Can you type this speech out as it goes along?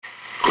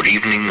Good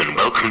evening and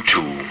welcome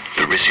to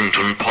the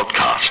Rissington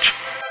Podcast.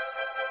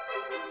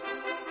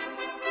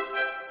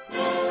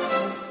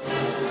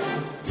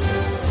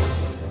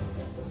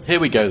 Here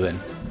we go then.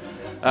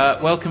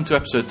 Welcome to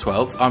episode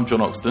 12. I'm John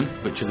Oxton,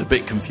 which is a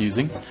bit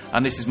confusing.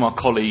 And this is my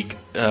colleague,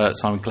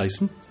 Simon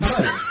Clayson.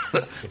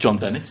 Hello. John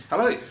Dennis.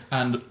 Hello.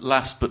 And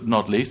last but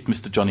not least,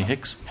 Mr. Johnny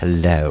Hicks.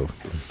 Hello.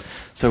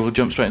 So we'll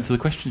jump straight into the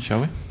question,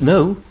 shall we?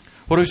 No.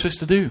 What are we supposed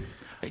to do?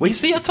 Well, you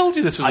see, I told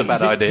you this was a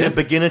bad idea. You're a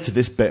beginner to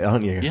this bit,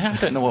 aren't you? Yeah, I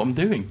don't know what I'm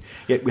doing.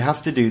 Yeah, we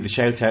have to do the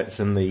shout-outs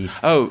and the...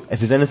 Oh. If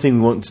there's anything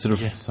we want to sort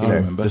of, Yes, I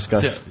remember.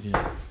 discuss.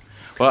 Yeah.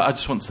 Well, I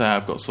just want to say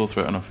I've got a sore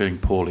throat and I'm feeling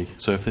poorly.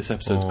 So if this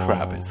episode's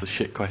crap, it's the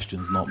shit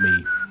questions, not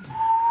me.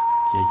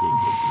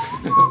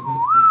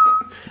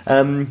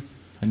 And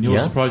And your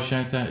surprise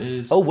shout-out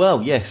is... Oh,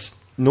 well, yes.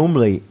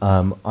 Normally,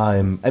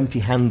 I'm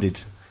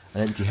empty-handed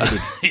and empty-headed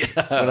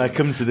when I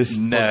come to this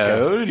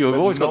podcast. You've But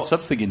always got not-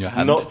 something in your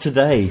hand. Not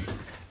today,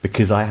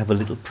 because I have a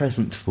little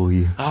present for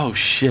you. Oh,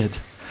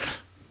 shit.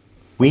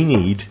 We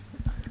need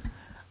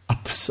a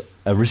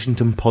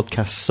Rissington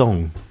podcast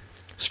song,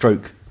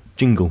 stroke,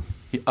 jingle,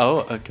 Oh,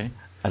 okay.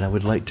 and I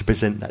would like to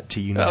present that to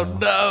you now. Oh,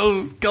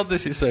 no. God,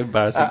 this is so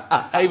embarrassing.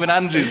 Eamon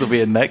Andrews will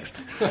be in next.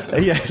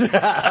 Yes.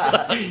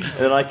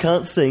 And I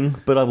can't sing,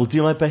 but I will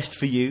do my best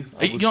for you.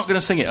 You're not going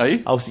to sing it, are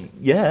you? I'll sing.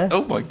 Yeah.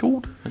 Oh, my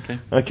God. Okay.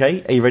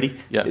 Okay. Are you ready?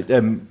 Yeah.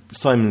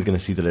 Simon's going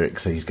to see the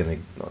lyrics, so he's going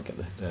to not get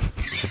the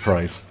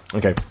surprise.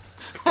 Okay.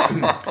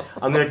 I'm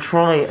going to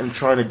try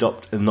and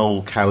adopt a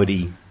Noel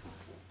Cowardly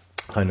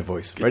kind of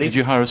voice. Ready? Did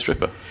you hire a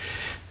stripper?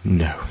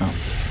 No.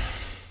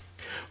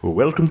 Well,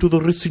 welcome to the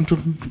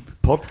Rissington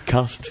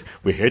Podcast.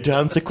 We're here to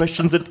answer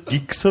questions that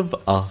geeks have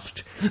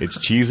asked. It's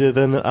cheesier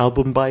than an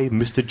album by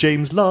Mr.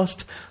 James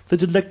Last, the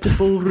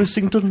delectable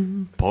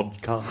Rissington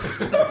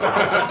Podcast.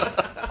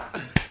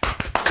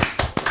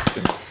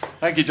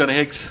 Thank you, Johnny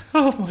Hicks.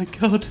 Oh, my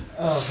God.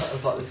 Oh, that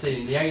was like the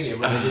scene in The Alien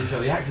when they didn't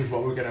tell the actors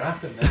what was going to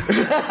happen then.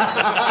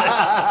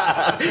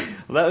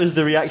 Well, that was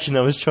the reaction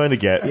I was trying to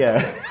get,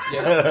 yeah.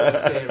 Yeah, that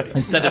was scary.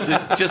 Instead of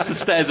just the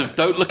stares of,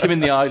 don't look him in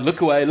the eye,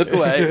 look away, look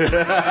away.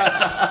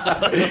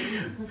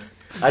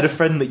 I had a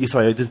friend that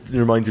it just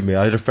reminded me,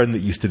 I had a friend that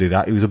used to do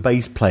that. He was a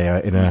bass player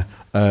in a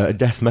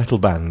death metal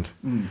band.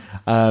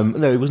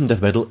 No, it wasn't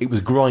death metal, it was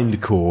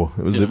grindcore.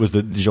 It was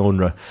the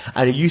genre.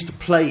 And he used to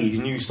play his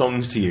new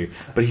songs to you,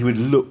 but he would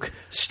look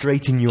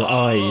straight in your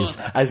eyes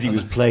as he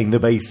was playing the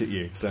bass at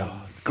you. So,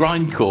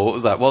 Grindcore, what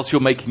was that? Whilst you're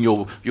making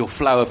your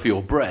flour for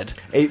your bread.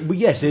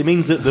 yes, it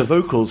means that the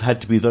vocals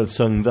had to be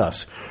sung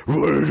thus.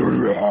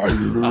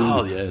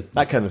 Oh, yeah.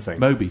 That kind of thing.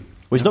 Moby.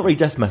 Well, it's not really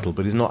death metal,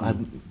 but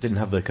didn't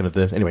have the kind of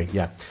the... Anyway,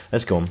 yeah,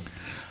 let's go on.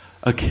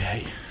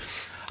 Okay.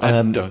 I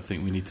don't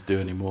think we need to do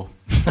any more.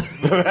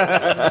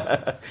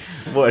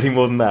 What, any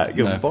more than that?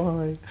 No.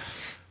 Goodbye.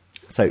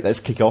 So, let's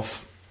kick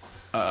off.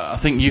 I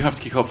think you have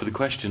to kick off with the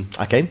question,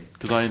 Okay.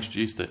 because I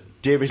introduced it.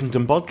 Dear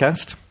Rissington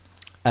Podcast,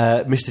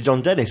 Mr.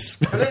 John Dennis.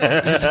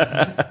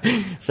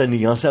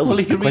 Sending ourselves Well,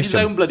 he a can read his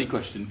question. own bloody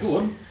question. Go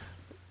on.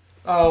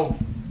 Oh,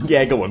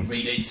 Yeah, go on.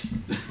 read it.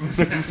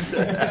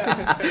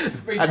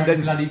 Read And your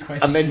then- bloody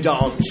question. And then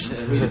dance.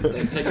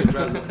 Take your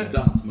trousers off and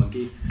dance,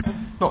 monkey.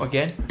 Not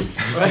again.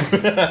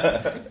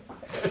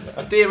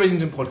 Dear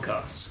Rissington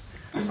Podcast,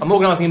 I'm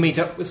organising a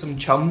meet-up with some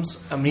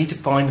chums and we need to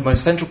find the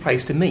most central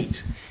place to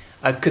meet.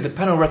 Could the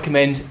panel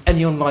recommend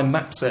any online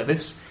map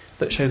service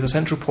that shows the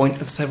central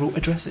point of several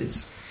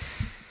addresses?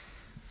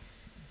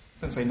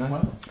 Don't say no.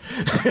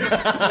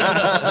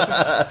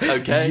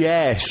 Okay.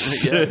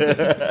 Yes.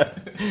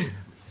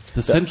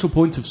 The central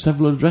point of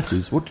several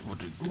addresses. What What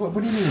do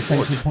you mean the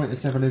central point of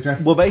several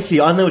addresses? Well,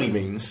 basically, I know what he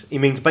means. He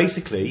means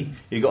basically,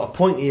 you've got a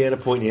point here and a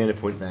point here and a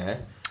point there.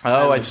 Oh,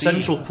 and I the see.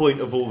 central point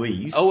of all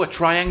these. Oh, a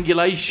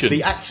triangulation.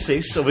 The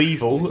axis of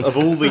evil of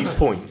all these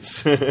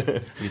points.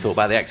 You thought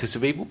about the axis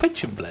of evil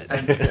pitching blend.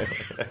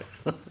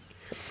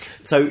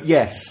 So,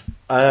 yes.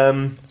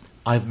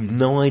 I've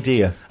no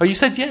idea. Oh, you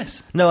said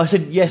yes. No, I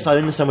said, yes, I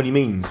understand what he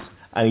means.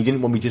 And he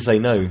didn't want me to say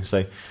no.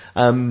 So,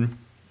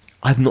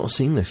 I've not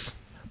seen this.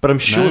 But I'm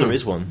sure No. there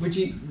is one. What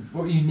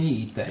you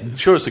need then?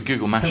 Sure, it's a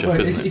Google mashup, Well,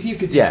 isn't if it? you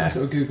could do Yeah. some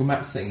sort of Google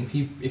Maps thing,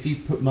 if you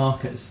put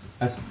markers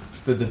as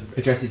for the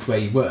addresses where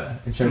you were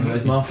and show them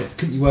those markers,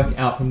 couldn't you work it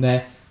out from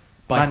there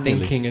by Manually.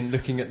 thinking and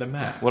looking at the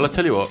map? Well, I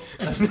tell you what,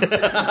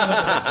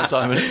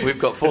 Simon, we've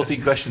got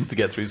 14 questions to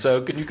get through,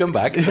 so can you come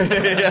back? you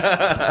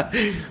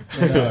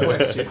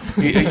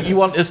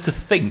want us to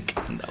think?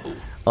 No.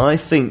 I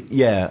think,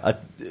 yeah,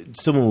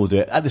 someone will do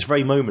it. At this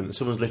very moment,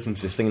 someone's listening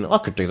to this thinking, I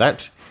could do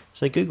that.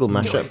 Say Google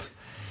mashup.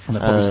 And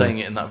they're probably saying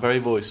it in that very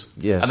voice.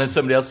 Yes. And then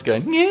somebody else is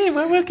going, yeah,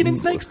 we're working in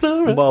Snake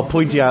Explorer. While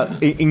pointing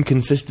out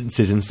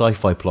inconsistencies in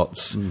sci-fi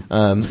plots.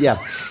 Yeah.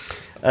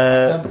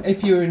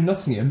 If you were in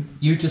Nottingham,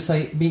 you'd just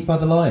say meet by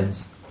the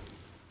Lions.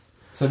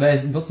 So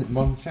there's Nottingham,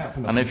 one shout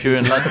from And Nottingham. if you're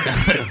in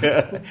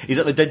London... He's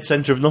at the dead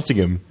centre of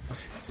Nottingham.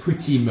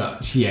 Pretty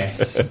much,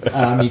 yes.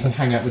 You can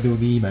hang out with all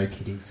the emo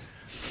kiddies.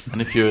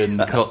 And if you're in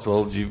the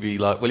Cotswolds, you'd be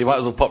like, well, you might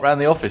as well pop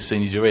round the office,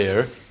 seeing you're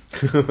here.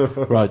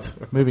 Right,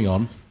 moving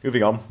on.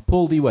 Moving on.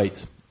 Paul D.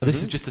 Waite.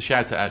 This is just a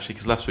shout out actually,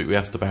 because last week we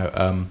asked about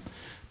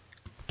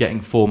getting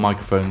 4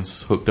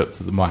 microphones hooked up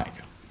to the Mac.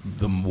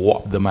 The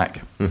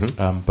Mac.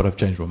 But I've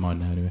changed my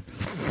mind now anyway.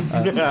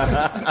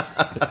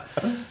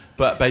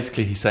 But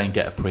basically he's saying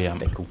get a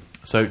preamp. Cool.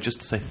 So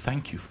just to say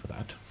thank you for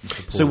that.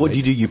 Mr. So what do?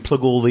 You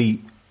plug all the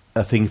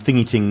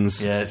thingy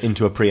things It's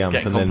into a preamp,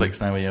 getting and complex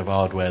now when you have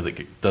hardware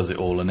that does it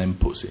all and then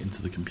puts it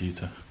into the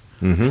computer.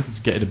 It's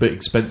getting a bit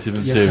expensive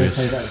and serious.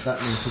 So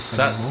that means we're spending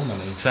That more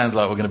money. sounds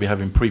like we're going to be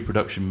having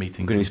pre-production we're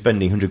meetings. going to be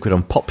spending £100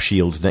 on Pop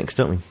Shield next,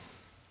 aren't we?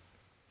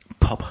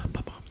 Pop.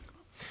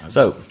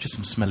 So- just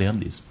some smelly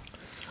undies.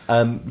 Do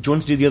you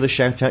want to do the other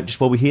shout out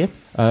just while we're here?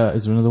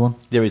 Is there another one?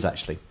 There is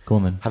actually. Go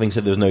on then. Having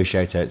said there was no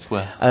shout outs.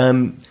 Well,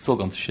 Um, it's all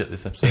gone to shit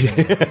this episode.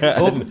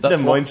 That's never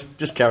what- mind,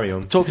 just carry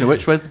on. Talking of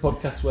which, where's the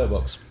podcast swear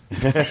box?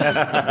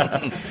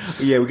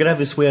 Yeah, we're going to have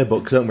the swear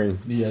box, aren't we?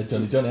 Yeah,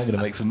 Johnny, I'm going to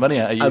make some money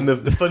out of you. And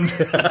the fund,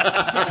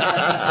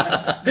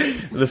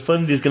 the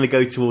fund is going to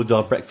go towards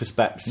our breakfast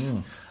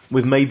baps,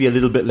 with maybe a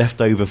little bit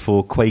left over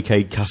for Quake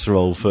Aid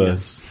casserole for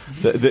Yes.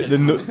 the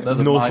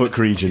Another Norfolk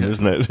minor- region, yeah.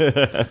 isn't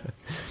it?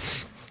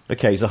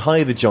 Okay, so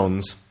hi the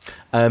Johns.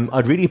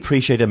 I'd really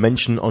appreciate a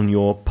mention on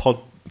your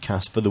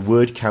podcast for the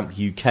WordCamp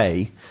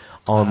UK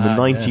on the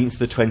 19th to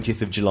the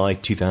 20th of July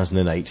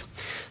 2008.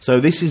 So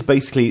this is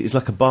basically, it's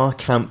like a bar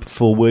camp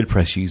for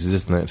WordPress users,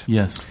 isn't it?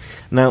 Yes.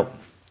 Now,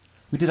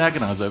 We did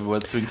agonise over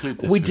whether to include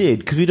this. we did,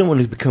 because we don't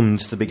want to become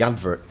just a big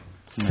advert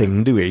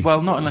thing, do we?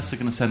 Well, not unless they're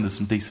going to send us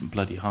some decent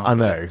bloody I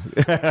hardware.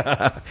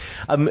 know.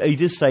 He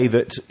did say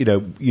that you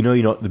know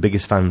you're not the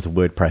biggest fans of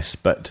WordPress,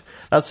 but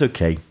that's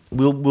okay.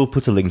 We'll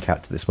put a link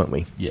out to this, won't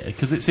we? Yeah,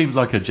 because it seems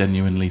like a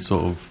genuinely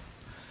sort of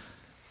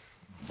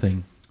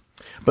thing.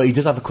 But he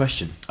does have a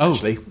question. Oh.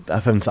 Actually,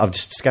 I've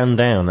just scanned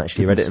down.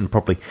 Actually, read it in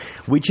properly.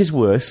 Which is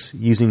worse,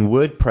 using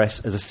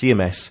WordPress as a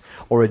CMS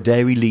or a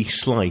Dairy Lee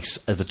slice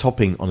as the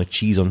topping on a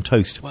cheese on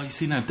toast? Well, you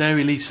see now,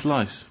 Dairy Lee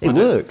slice. It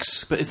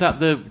works. But is that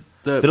the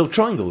The little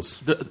triangles.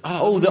 the The the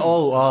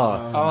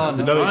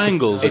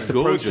triangles? It's are the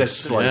gorgeous. processed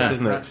slice, Yeah.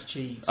 isn't it? Wrapped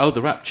cheese. Oh,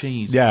 the wrapped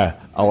cheese. Yeah.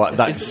 Oh, It's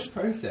that's a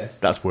process.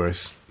 that's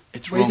worse.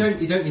 It's Well, wrong.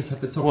 you don't need to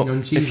have the topping What,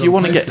 on cheese. if you on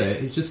wanna toast get- there.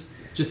 It's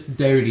just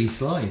dairy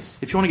slice.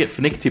 If you want to get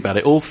finicky about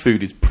it, all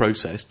food is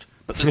processed.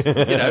 But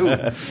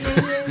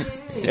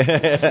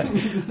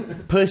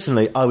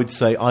Personally, I would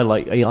say I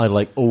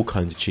like all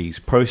kinds of cheese,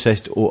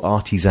 processed or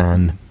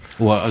artisan.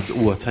 I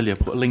tell you, I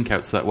put a link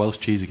out to that Welsh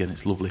cheese again.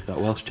 It's lovely. That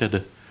Welsh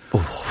cheddar.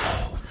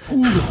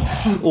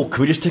 Oh,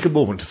 can we just take a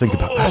moment to think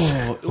about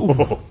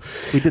that?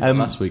 We did that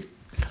last week.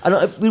 And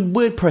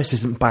WordPress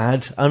isn't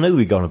bad. I know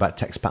we go on about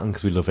text pattern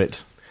because we love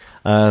it,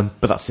 but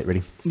that's it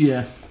really.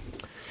 Yeah.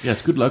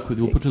 Yes. Good luck with.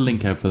 We'll put a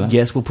link out for that.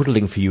 Yes, we'll put a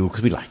link for you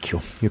because we like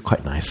you. You're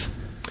quite nice.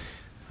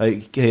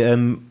 Okay,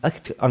 I'm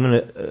going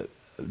to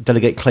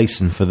delegate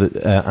Clayson for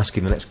the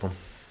asking the next one.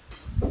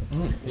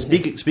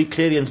 Speak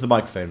clearly into the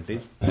microphone,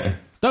 please.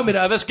 Don't be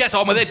nervous. Get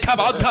on with it. Come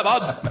on.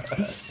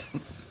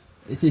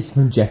 This is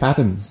from Jeff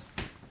Adams.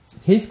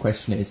 His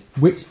question is,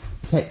 which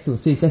text or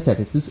CSS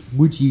editors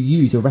would you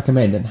use or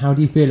recommend, and how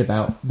do you feel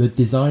about the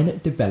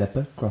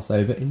designer-developer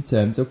crossover in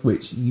terms of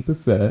which you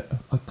prefer?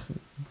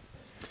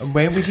 And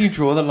where would you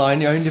draw the line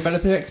in your own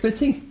developer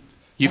expertise?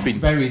 You've That's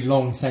been a very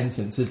long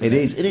sentence, isn't it? It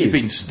is. You've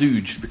been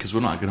stooged because we're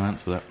not going to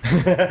answer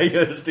that.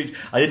 Yes,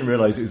 I didn't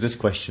realise it was this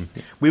question.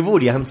 We've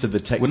already answered the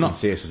text We're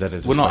not- and CSS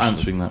editors. We're not question.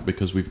 answering that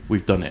because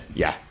we've done it.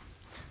 Yeah.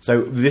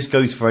 So this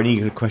goes for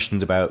any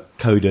questions about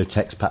coda,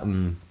 text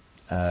pattern,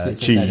 CSS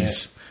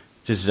cheese,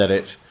 CSS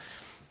edit.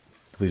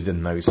 We've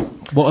done those.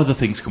 What other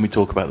things can we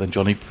talk about then,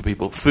 Johnny, for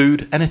people?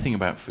 Food, anything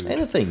about food.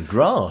 Anything.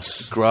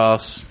 Grass.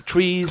 Grass,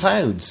 trees,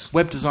 Clouds.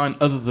 web design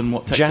other than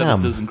what text Jam.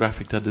 editors and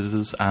graphic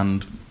editors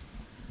and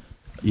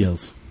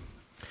yells.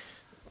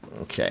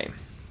 Okay.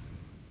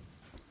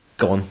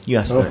 Go on. You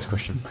ask the next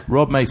question.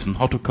 Rob Mason,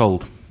 hot or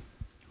cold?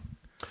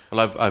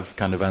 Well, I've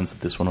kind of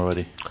answered this one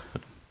already.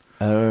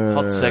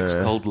 Hot sex,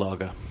 cold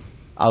lager.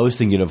 I was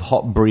thinking of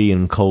hot brie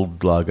and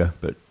cold lager,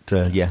 but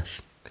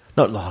yes.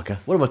 Not lager.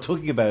 What am I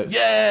talking about?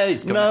 Yeah,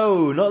 it's coming.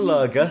 No, not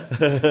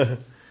lager.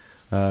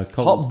 Cold.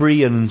 Hot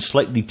brie and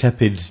slightly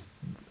tepid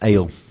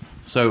ale.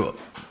 So,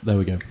 There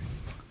we go.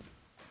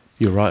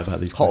 You're right about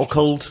these. Hot or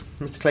questions.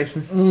 cold, Mr.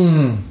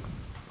 Clayson?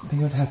 I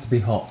think it would have to be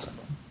hot.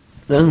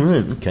 Oh,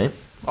 right, okay.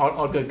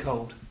 I'll go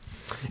cold.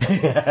 we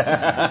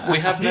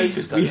have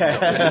noticed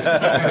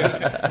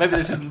that. Maybe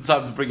this isn't the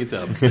time to bring it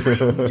up. You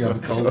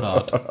have a cold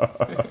heart.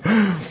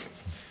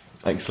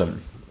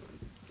 Excellent.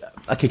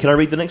 Okay, can I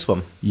read the next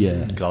one?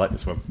 Yeah. I like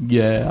this one.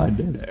 Yeah, I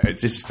did.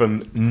 This is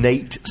from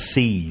Nate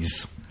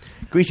Seas.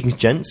 Greetings,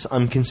 gents.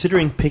 I'm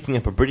considering picking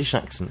up a British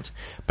accent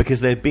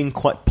because they've been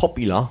quite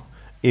popular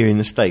here in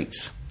the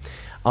States.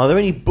 Are there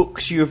any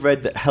books you have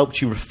read that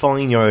helped you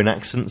refine your own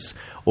accents,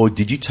 or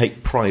did you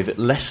take private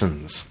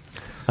lessons?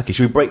 Okay,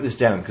 should we break this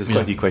down? Because there's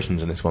quite a few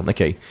questions in this one.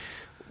 Okay.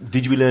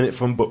 Did you learn it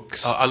from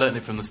books? I learned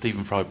it from the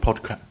Stephen Fry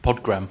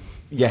podgram.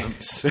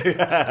 Yes.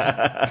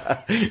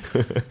 I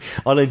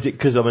learned it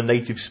because I'm a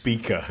native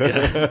speaker.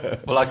 Yeah.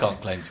 Well, I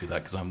can't claim to be that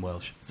because I'm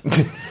Welsh. So.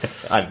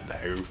 I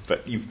know,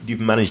 but you've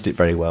managed it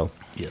very well.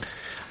 Yes.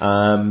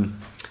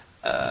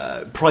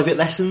 private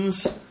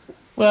lessons.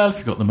 Well, if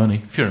you've got the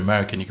money. If you're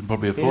American, you can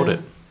probably afford Yeah.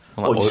 it.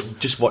 Well, Or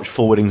just watch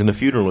Four Weddings and a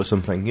Funeral or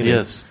something. You know?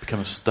 yes,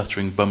 become a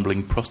stuttering,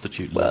 bumbling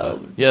prostitute.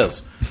 Well-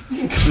 yes.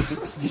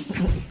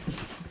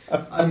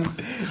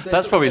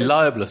 That's probably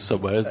libelous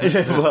somewhere, isn't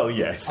it? Well,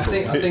 yes. I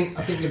think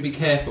you'll be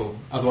careful,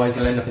 otherwise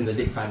you'll end up in the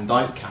Dick Van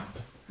Dyke camp.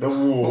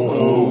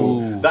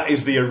 Oh, that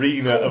is the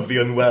arena of the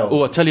unwell.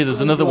 Oh, I tell you, there's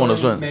another one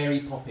as well. Mary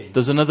Poppins.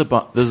 There's another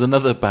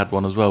bad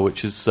one as well,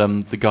 which is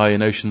the guy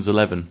in Ocean's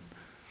 11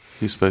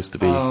 who's supposed to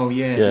be. Oh,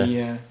 yeah.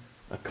 Yeah.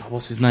 Oh, God,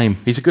 what's his name?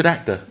 He's a good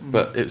actor,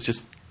 but it's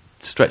just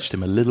stretched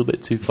him a little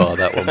bit too far.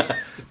 That one.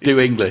 Do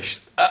English.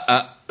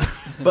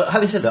 But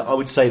having said that, I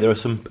would say there are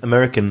some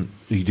American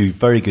who do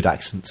very good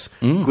accents.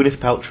 Gwyneth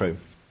Paltrow.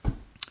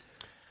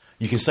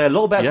 You can say a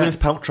lot about Yeah. Gwyneth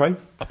Paltrow.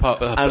 I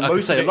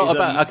can say a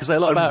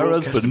lot about her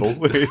husband.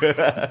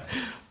 unbroadcastable.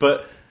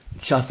 But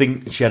I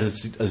think she had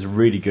a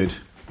really good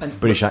And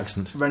British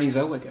accent. Renée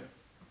Zellweger.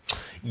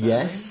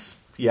 Yes,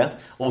 yeah.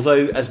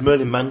 Although, as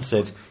Merlin Mann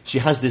said, she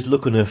has this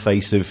look on her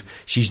face of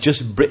she's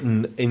just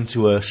bitten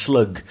into a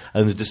slug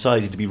and has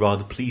decided to be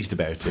rather pleased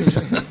about it.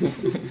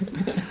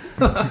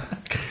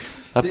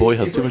 That boy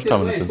has too much time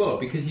on his as hands. well,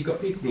 because you've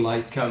got people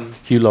like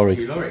Hugh Laurie.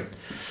 Hugh Laurie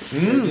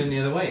doing the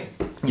other way,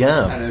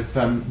 Yeah. and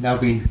have now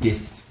been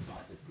dissed by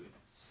the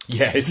Brits.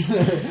 Yes.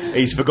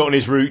 He's forgotten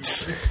his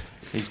roots.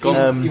 He's He gone.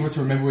 wants to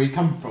remember where he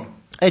come from.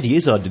 Eddie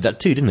Izzard did that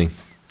too, didn't he?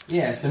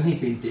 Yes, and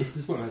he's been dissed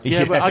as well. hasn't he?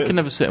 Yeah, but I can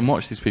never sit and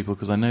watch these people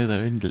because I know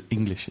they're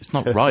English. It's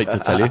not right to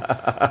tell you.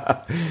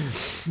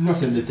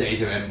 Not in the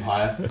days of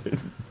Empire.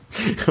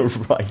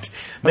 Right.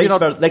 Maybe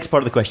Next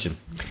part of the question.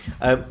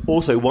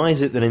 Also, why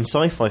is it that in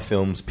sci-fi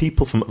films,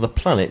 people from other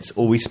planets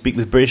always speak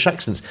with British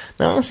accents?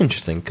 Now, that's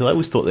interesting, because I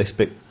always thought they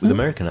speak with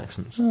American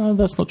accents. No,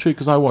 that's not true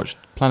because I watched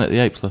Planet of the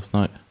Apes last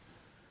night,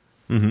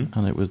 Mm-hmm.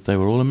 and they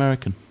were all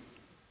American.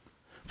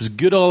 It was a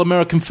good all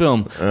American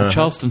film. And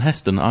Charleston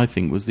Heston, I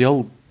think, was the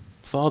old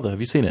father.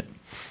 Have you seen it?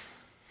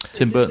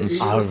 Tim Burton's.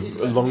 A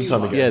long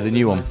time ago. Yeah, the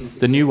new one.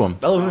 The new one.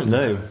 Oh,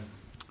 no.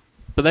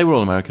 But they were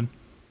all American.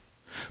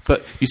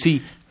 But you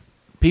see,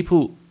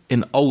 people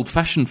in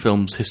old-fashioned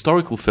films,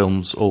 historical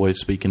films, always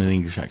speak in an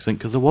English accent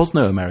because there was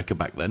no America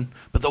back then.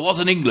 But there was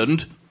in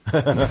England.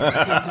 But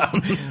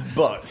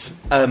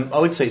I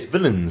would say it's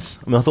villains.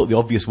 I mean, I thought the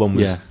obvious one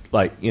was,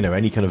 Yeah.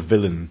 any kind of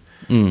villain,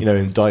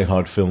 in Die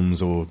Hard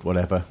films or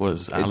whatever.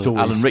 Was It's Alan,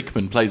 always- Alan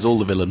Rickman plays all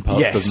the villain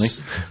parts, Yes. doesn't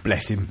he?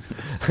 Bless him.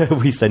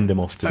 We send him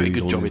off to Very do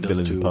good all job the he does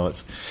villain too.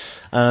 parts.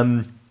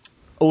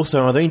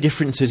 Also, are there any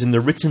differences in the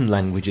written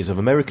languages of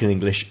American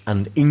English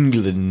and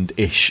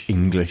England-ish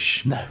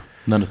English? No,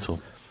 none at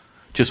all.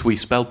 Just we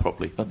spell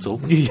properly, that's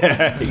all.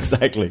 Yeah,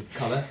 exactly.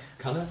 Colour.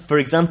 For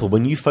example,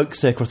 when you folks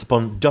say across the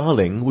pond,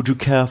 darling, would you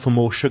care for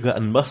more sugar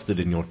and mustard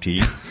in your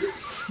tea?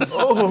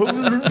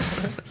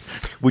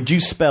 Would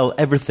you spell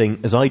everything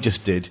as I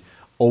just did,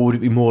 or would it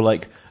be more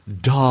like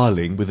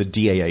darling with a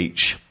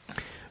D-A-H?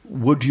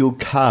 Would you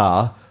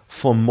care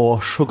for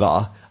more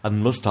sugar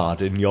and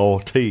mustard in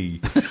your tea?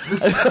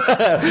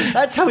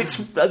 That's how it's...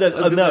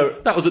 no,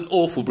 That was an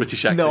awful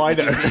British accent. no, I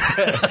know.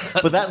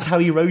 But that's how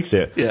he wrote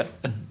it. Yeah.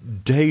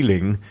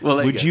 Darling, Well,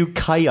 there you would go. you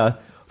care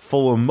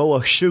for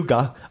more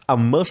sugar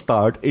and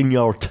mustard in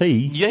your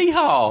tea?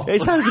 Yeehaw!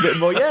 It sounds a bit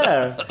more,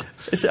 yeah.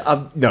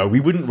 No, we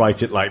wouldn't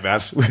write it like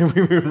that. We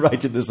wouldn't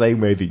write it the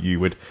same way that you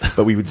would,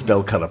 but we would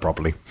spell colour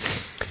properly.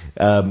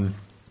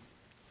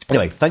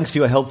 Anyway, thanks for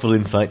your helpful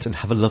insights and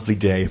have a lovely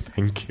day.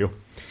 Thank you.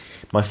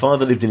 My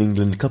father lived in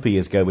England a couple of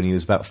years ago when he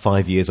was about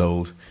 5 years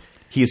old.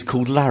 He is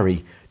called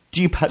Larry.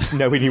 Do you perhaps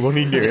know anyone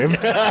who knew him?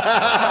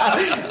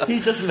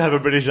 He doesn't have a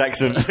British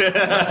accent.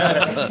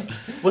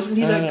 Wasn't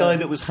he that guy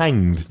that was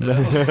hanged?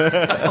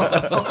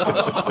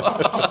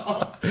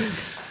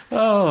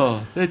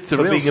 Oh, it's a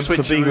real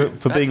switch.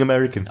 For being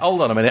American.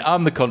 Hold on a minute,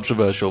 I'm the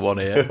controversial one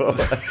here.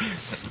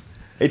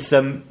 It's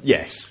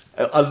yes,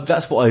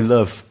 that's what I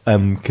love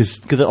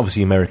because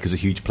obviously America's a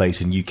huge place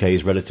and UK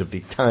is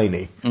relatively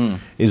tiny.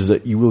 Is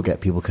that you will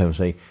get people come and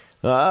say,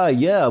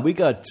 yeah, we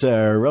got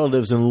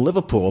relatives in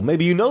Liverpool.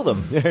 Maybe you know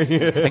them.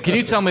 And can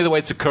you tell me the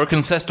way to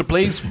Kirkencester,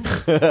 please?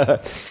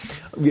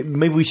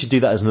 Maybe we should do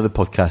that as another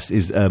podcast.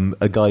 Is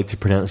a guide to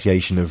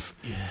pronunciation of,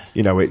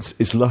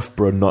 it's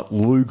Loughborough, not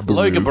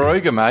Loughborough,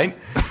 Loga mate.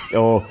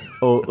 or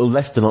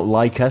Leicester, not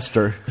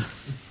Leicester.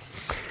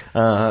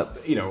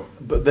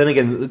 But then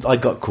again, I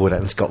got caught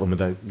out in Scotland with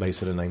those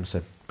sort of names,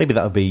 so maybe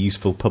that would be a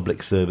useful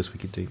public service we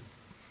could do.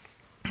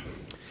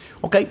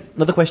 Okay,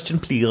 another question,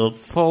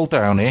 please. Paul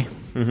Downey.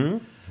 Mm-hmm.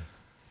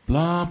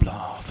 Blah,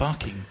 blah,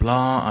 fucking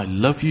blah. I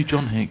love you,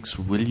 John Hicks.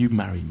 Will you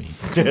marry me?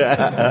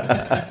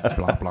 Blah,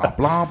 blah, blah,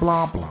 blah,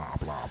 blah, blah,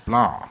 blah.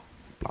 Blah,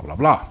 blah,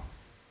 blah.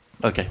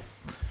 Okay.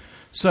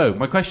 So,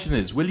 my question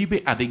is, will you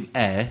be adding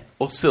Air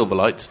or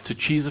Silverlight to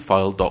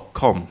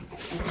Cheezophile.com?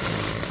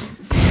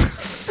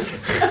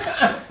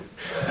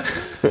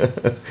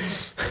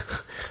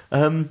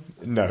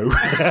 No.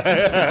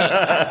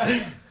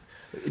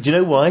 Do you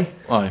know why?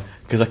 Why?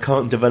 Because I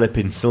can't develop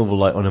in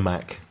Silverlight on a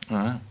Mac.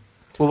 Alright.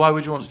 Well, why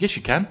would you want? Yes,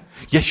 you can.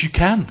 Yes, you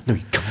can. No,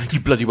 you can't. You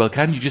bloody well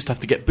can. You just have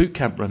to get Boot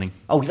Camp running.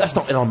 Oh, that's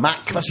not in on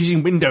Mac. That's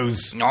using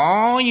Windows.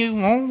 Oh,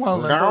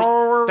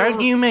 don't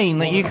you mean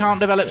that you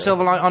can't develop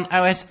Silverlight on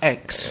OS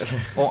X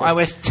or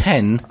OS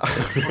 10?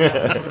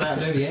 What about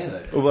Adobe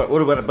Air,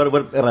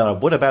 though?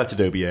 What about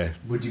Adobe Air?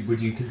 Would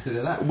you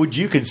consider that? Would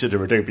you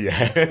consider Adobe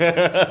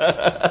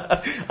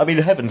Air? I mean,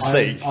 for heaven's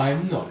sake.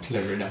 I'm not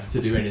clever enough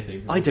to do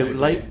anything. Has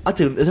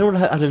anyone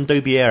had an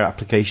Adobe Air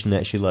application they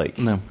actually like?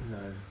 No.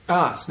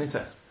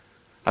 Snitter.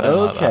 I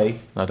don't like Okay.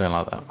 that. I don't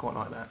like I that. quite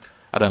like that.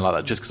 I don't like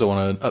that just because I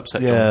want to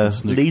upset Yeah, Jonathan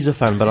Snook. Lee's a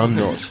fan, but I'm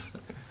not.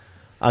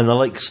 And I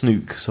like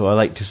Snook, so I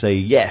like to say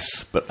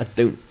yes, but I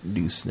don't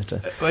do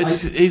Snitter.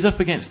 He's up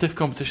against stiff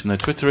competition, though.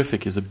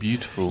 Twitterific is a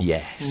beautiful...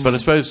 Yes. But I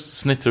suppose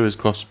Snitter is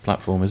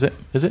cross-platform, is it?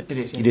 Is it? It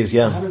is. Yeah. It is, I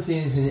yeah. haven't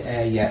seen anything in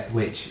Air yet,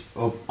 which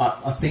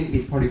I think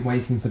it's probably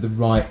waiting for the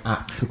right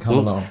app to come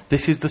along.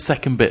 This is the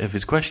second bit of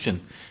his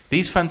question.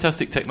 These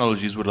fantastic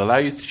technologies would allow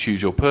you to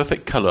choose your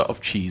perfect colour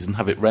of cheese and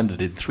have it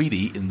rendered in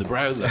 3D in the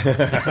browser.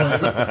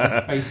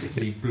 It's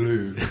basically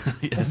blue.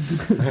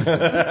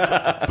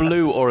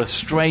 Blue or a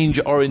strange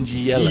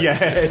orangey yellow.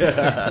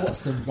 Yeah.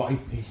 What's the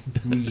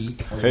ripest green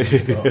colour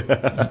you've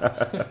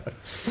got?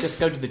 Just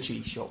go to the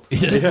cheese shop.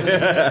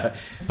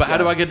 But how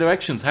do I get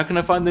directions? How can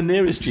I find the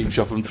nearest cheese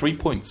shop from 3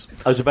 points?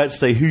 I was about to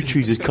say who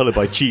chooses colour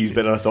by cheese,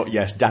 but then I thought,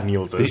 yes,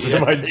 Daniel does,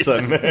 my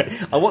son.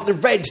 I want the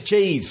red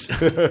cheese.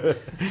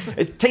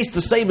 It tastes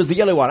the same as the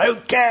yellow one. I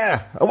don't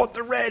care. I want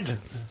the red.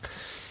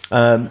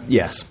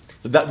 Yes.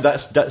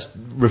 That's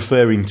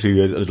referring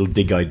to a little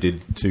dig I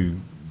did to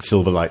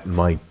Silverlight in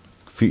my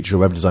future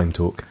web design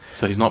talk.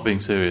 So he's not being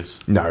serious.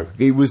 No,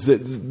 it was the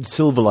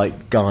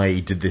Silverlight guy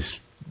did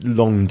this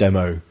long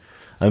demo,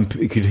 and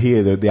you could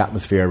hear the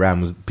atmosphere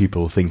around was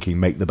people thinking,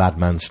 "Make the bad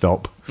man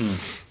stop."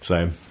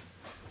 So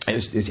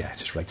it's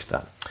just related to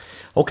that.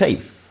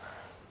 Okay,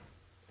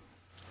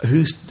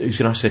 who's going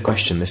to ask a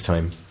question this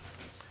time?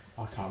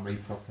 I can't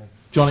read properly.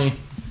 Johnny,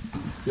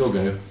 you'll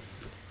go.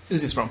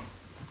 Who's this from?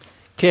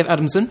 Kev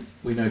Adamson.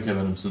 We know Kev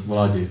Adamson. Well,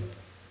 I do.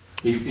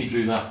 He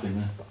drew that thing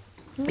there.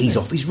 He's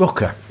off his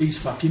rocker. He's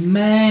fucking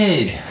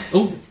mad.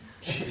 Oh,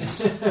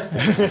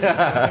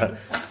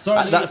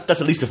 sorry, Lee.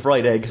 That's at least a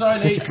fried egg. Sorry,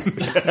 Lee.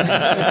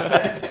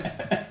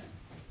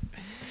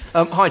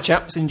 Hi,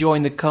 chaps.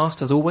 Enjoying the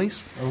cast as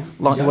always.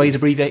 Like the way he's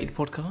abbreviated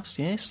podcast.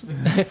 Yes.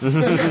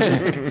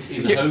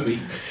 He's a homie.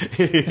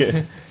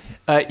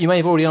 You may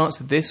have already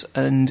answered this,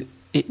 and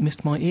it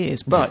missed my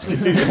ears. But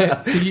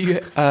do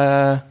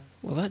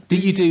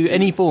you do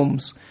any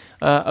forms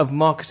of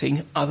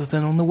marketing other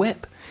than on the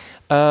web?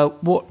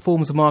 What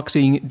forms of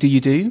marketing do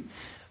you do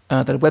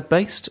that are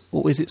web-based,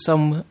 or is it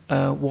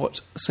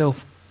somewhat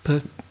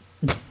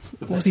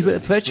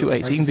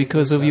perpetuating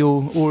because of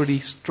your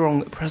already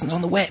strong presence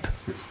on the web?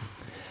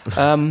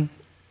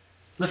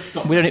 Let's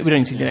stop. We don't need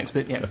to see the next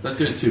bit. Yeah. Let's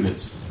do it in 2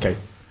 minutes. Okay.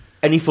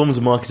 Any forms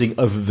of marketing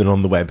other than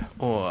on the web?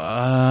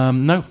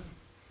 No.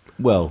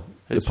 Well,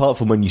 apart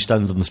from when you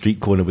stand on the street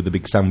corner with a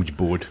big sandwich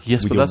board.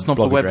 Yes, with but your that's not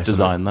the blog web address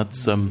on it.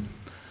 design.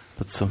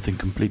 That's something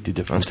completely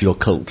different. That's for your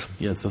cult.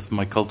 Yes, that's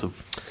my cult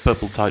of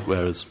purple tight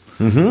wearers.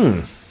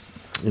 You're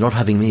not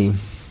having me.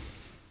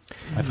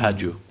 I've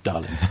had you,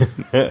 darling.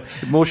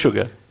 More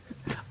sugar.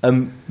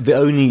 The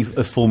only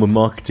form of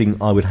marketing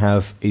I would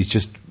have is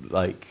just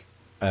like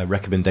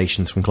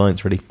recommendations from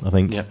clients, really, I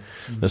think. Yeah.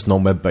 That's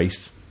non-web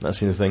based. That's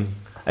the other thing.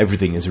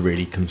 Everything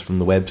really comes from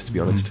the web, to be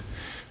honest.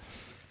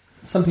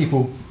 Some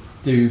people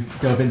do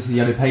delve into the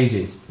yellow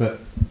pages, but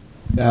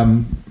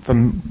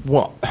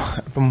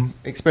from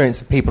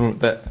experience of people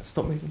that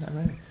stop moving that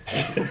around.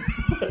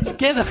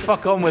 Get the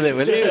fuck on with it,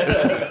 will you?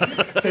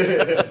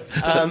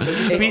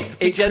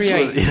 It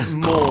creates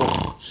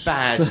more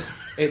bad.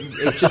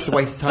 It's just a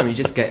waste of time. You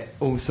just get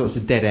all sorts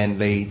of dead end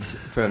leads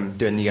from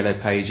doing the yellow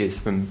pages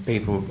from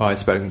people I've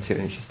spoken to,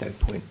 and it's just no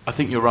point. I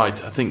think you're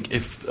right. I think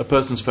if a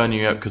person's phoning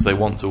you up because they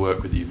want to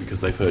work with you because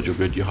they've heard you're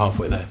good, you're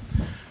halfway there.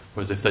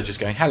 Whereas if they're just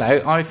going,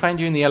 "Hello, I found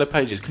you in the yellow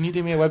pages. Can you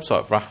do me a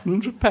website for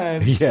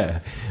 £100?"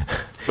 Yeah.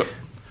 But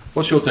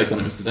what's your take on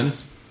it, Mr.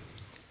 Dennis?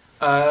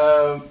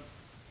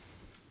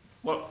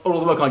 Well, all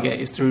the work I get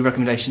is through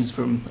recommendations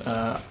from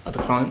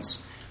other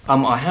clients.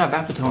 I have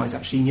advertised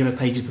actually in Yellow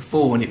Pages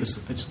before, and it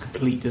was just a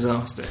complete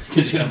disaster.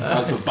 Because you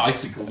advertise for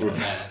bicycles from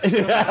there.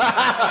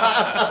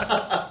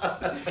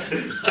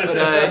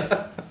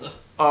 But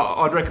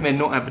I'd recommend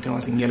not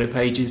advertising Yellow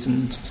Pages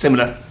and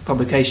similar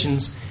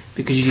publications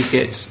because you just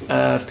get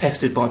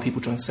pestered by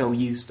people trying to sell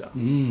you stuff.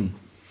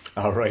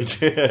 All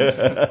right.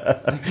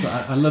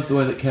 Excellent. I love the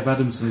way that Kev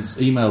Adamson's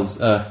emails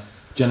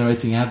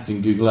generating ads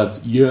in Google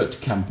Ads.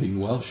 Yurt camping,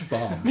 Welsh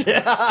farm.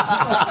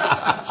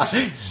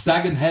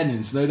 Stag and hen in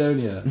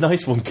Snowdonia.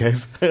 Nice one,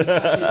 Kev.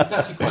 It's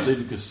actually quite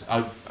ludicrous.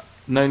 I've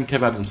known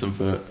Kev Adamson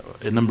for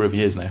a number of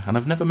years now, and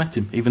I've never met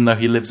him, even though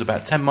he lives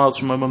about 10 miles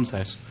from my mum's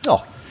house.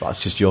 Oh,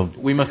 that's just your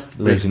We must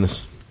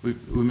laziness. We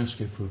must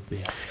go for a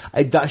beer.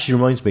 That actually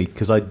reminds me,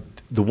 because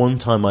the one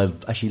time I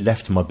actually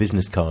left my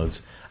business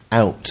cards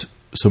out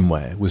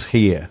somewhere was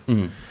here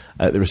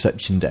at the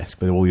reception desk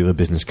where all the other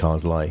business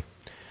cards lie.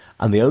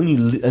 And the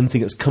only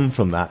thing that's come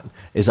from that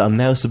is I'm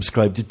now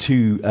subscribed to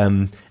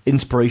 2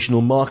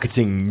 inspirational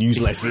marketing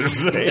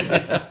newsletters.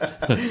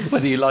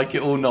 Whether you like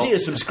it or not. Dear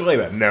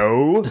subscriber,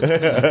 no.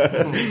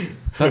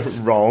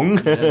 Wrong.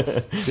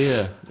 Yes.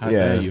 Dear, how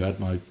Yeah. dare you add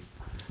my...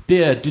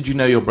 Dear, did you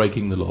know you're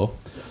breaking the law?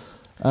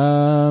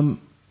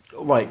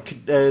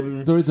 Right.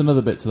 There is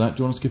another bit to that.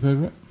 Do you want to skip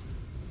over it?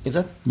 Is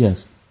that?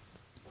 Yes.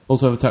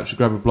 Also, I've attached a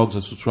grab of blogs I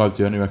subscribe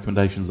to. Any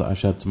recommendations that I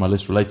shared to my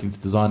list relating to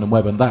design and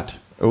web and that.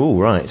 Oh,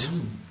 right.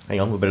 Hang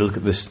on, we better look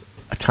at this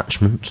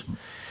attachment.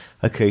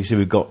 Okay, so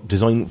we've got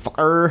Design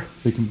Fire.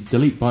 We can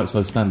delete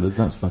bite-sized standards.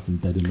 That's fucking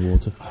dead in the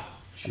water.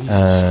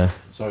 Jesus.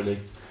 Sorry, Lee.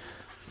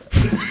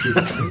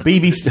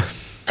 BBC.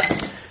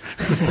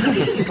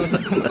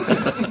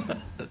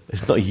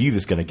 It's not you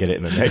that's going to get it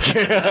in the neck.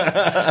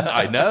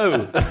 I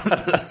know.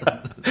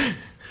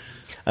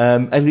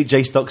 Elliot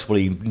J. Stocks, well,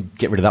 you can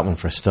get rid of that one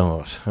for a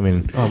start. I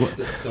mean, God,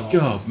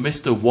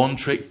 Mr. One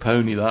Trick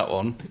Pony, that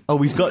one.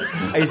 he's got.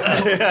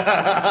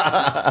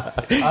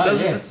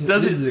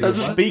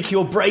 Speak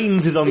Your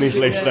Brains is on this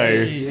list, though.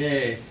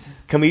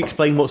 Yes. Can we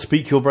explain what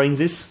Speak Your Brains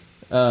is?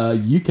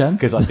 You can.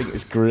 Because I think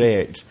it's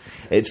great.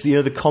 It's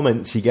the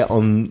comments you get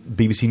on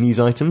BBC News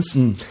items.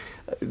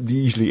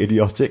 Usually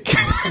idiotic.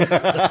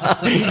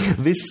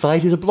 This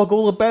site is a blog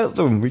all about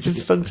them, which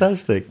is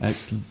fantastic.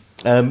 Excellent.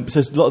 So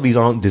a lot of these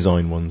aren't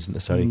design ones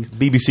necessarily.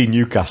 BBC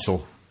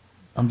Newcastle.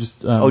 I'm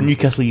just...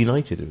 Newcastle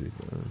United.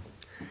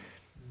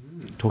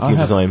 Talking I of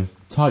have design.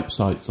 type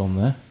sites on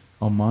there,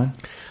 on mine.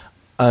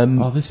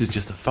 Oh, this is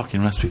just a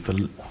fucking recipe for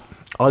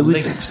I would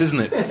links, isn't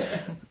it?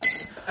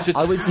 It's just,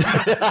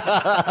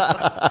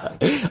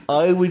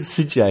 I would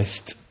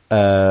suggest.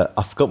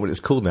 I forgot what it's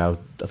called now.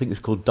 I think it's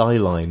called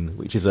Dieline,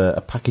 which is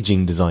a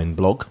packaging design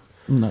blog,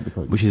 That'd be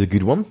quite good. which is a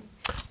good one.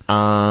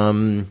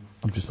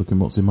 I'm just looking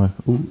what's in my...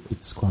 Oh,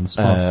 it's quite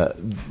sparse.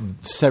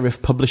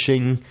 Serif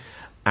Publishing,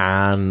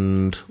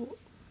 and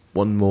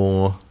one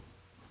more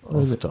Where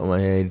off is the it? top of my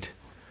head.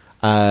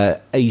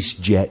 Ace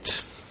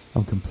Jet.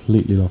 I'm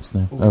completely lost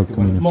now. Always a good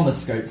one. Communion.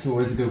 Monoscope's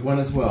always a good one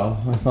as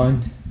well, I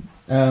find.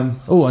 And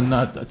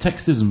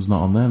Textism's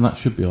not on there, and that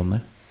should be on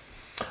there.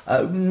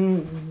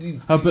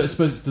 But I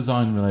suppose it's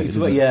design related. It's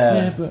isn't what- it?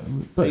 yeah.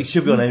 But It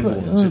should be on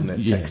everyone, shouldn't it?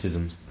 Yeah.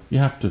 Textisms. You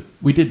have to.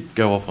 we did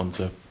go off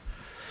onto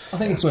I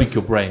think it's Speak worth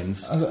Your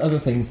Brains. other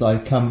things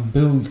like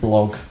Build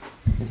Blog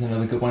is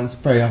another good one. It's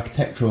very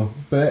architectural,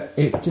 but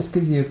it just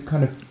gives you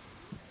kind of...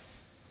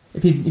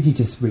 If you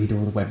just read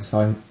all the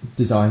website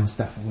design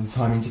stuff all the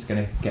time, you're just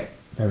going to get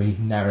very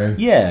narrow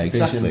Yeah,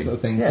 vision exactly. sort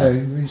of thing. Yeah. So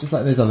it's just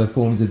like there's other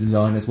forms of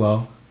design as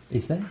well.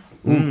 Is there?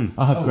 I have Oh.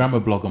 grammar Grammar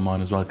blog on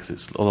mine as well because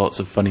it's lots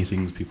of funny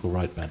things people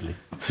write badly.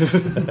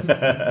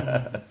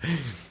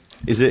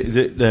 Is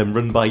it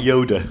run by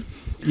Yoda?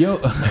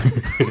 Yo,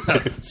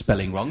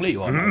 Spelling wrongly,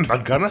 you are not.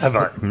 I'm gonna have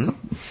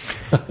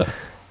that.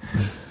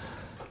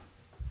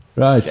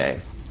 right. Okay.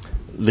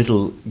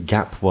 Little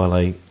gap while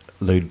I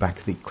load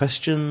back the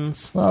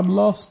questions. Well, I'm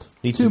lost.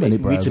 Need Too many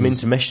need some browsers.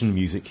 intermission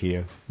music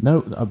here. No,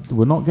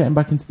 we're not getting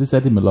back into this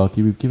editing malarkey.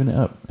 We've given it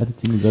up.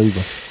 Editing is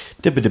over.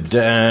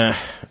 Da-ba-da-ba-da.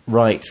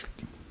 Right.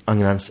 I'm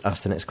going to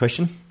ask the next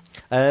question.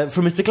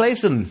 From Mr.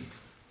 Clayson.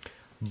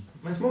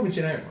 It's more of a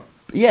generic one.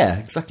 Yeah,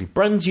 exactly.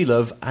 Brands you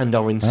love and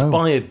are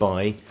inspired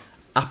by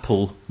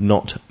Apple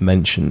not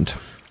mentioned.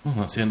 Oh,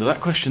 that's the end of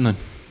that question then.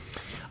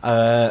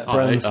 Brands,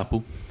 I hate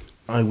Apple.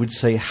 I would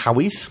say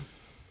Howie's.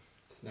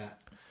 Snap.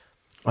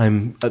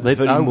 I'm at the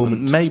very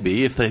moment.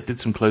 Maybe if they did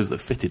some clothes that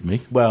fitted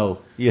me.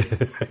 Well, yeah.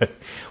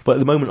 But at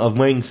the moment, I'm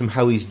wearing some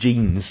Howie's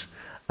jeans,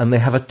 and they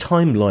have a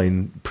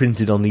timeline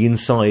printed on the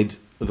inside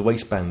of the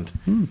waistband.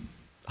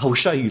 I'll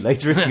show you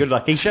later if you're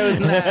lucky. Show us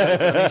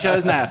now. Show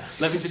us now.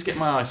 Let me just get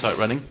my eyesight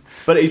running.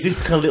 But it's just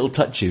kind of little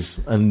touches,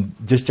 and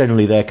just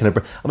generally they're kind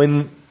of... I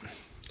mean,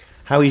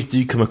 Howie's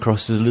do come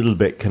across as a little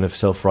bit kind of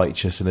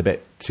self-righteous and a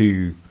bit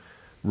too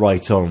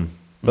right on,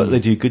 but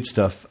they do good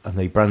stuff, and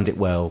they brand it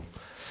well.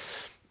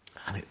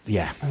 And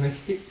yeah. And they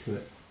stick to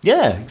it.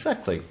 Yeah,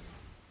 exactly.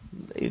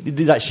 It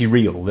is actually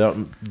real. They're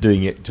not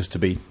doing it just to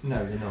be...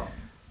 No, they're not.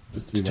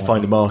 Just to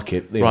find a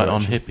market. They Right are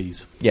on actually-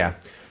 hippies. Yeah.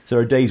 So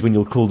there are days when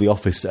you'll call the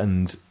office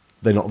and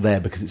they're not there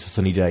because it's a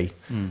sunny day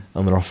and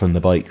they're offering the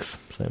bikes.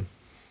 So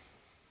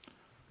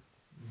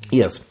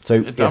yes. So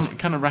yes, I'm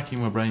kind of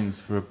racking my brains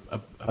for a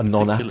a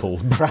non-Apple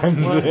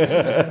brand. Well,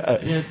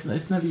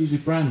 it's never usually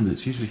brand.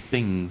 It's usually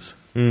things.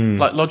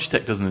 Like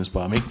Logitech doesn't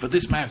inspire me, but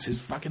this mouse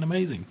is fucking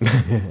amazing.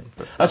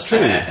 That's true.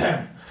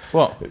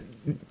 What?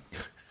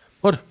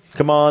 What?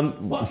 Come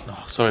on.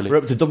 Oh, sorry, Lee. We're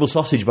up to double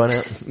sausage by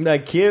now.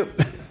 Thank you.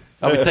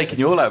 I'll be taking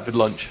you all out for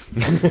lunch.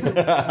 But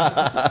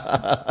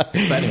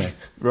anyway,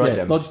 Right Yeah,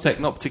 then. Logitech,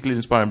 not particularly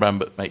inspiring brand,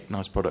 but make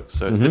nice products.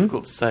 So it's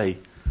difficult to say.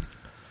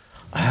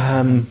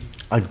 I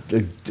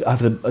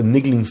have a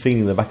niggling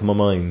feeling in the back of my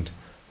mind,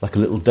 like a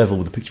little devil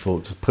with a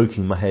pitchfork just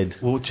poking my head.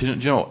 Well, do you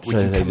know what? We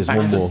So can come there's back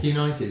one to more. Manchester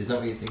United, is that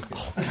what you're thinking?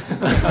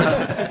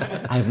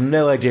 I have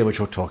no idea what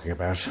you're talking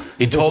about.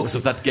 He talks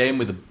of that game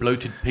with a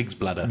bloated pig's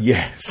bladder.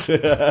 Yes.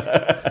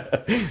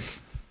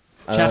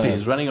 Chappie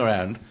is running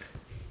around.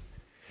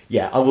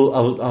 Yeah,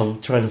 I'll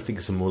try and think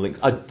of some more links.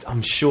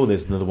 I'm sure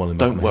there's another one in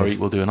the Don't worry,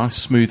 we'll do a nice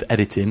smooth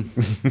editing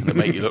and it'll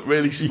make you look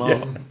really smart.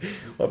 Yeah.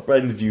 What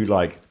brand do you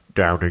like?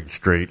 Downing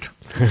Street.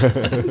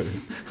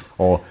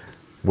 Or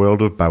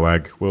World of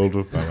Boag. World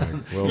of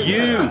Boag. World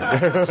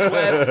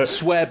You!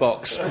 Swear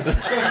box.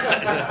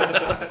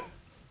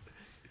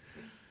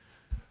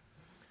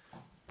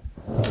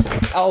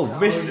 Oh,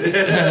 missed it.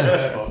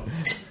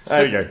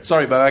 There we go.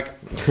 Sorry, Boag.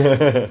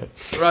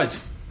 Right.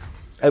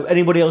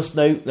 Anybody else?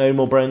 No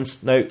more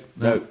brands? No.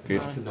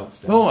 Good.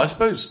 Oh, I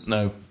suppose...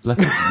 No.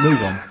 Let's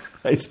move on.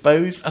 I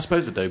suppose. I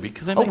suppose Adobe,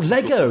 because they Oh, make...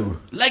 Lego.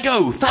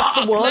 Lego! That's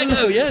Fuck, the one.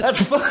 Lego, yes.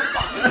 That's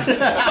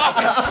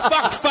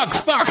Fuck.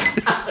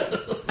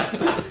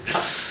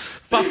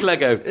 Fuck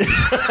Lego.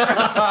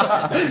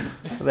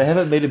 They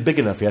haven't made it big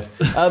enough yet.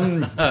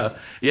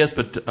 Yes,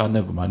 but...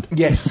 never mind.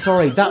 Yes,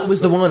 sorry, that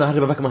was the one I had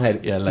in the back of my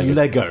head. Yeah,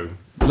 Lego.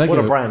 What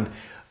a brand.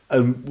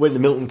 Went to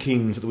Milton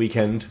Keynes at the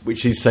weekend,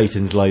 which is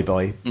Satan's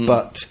lay-by,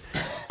 but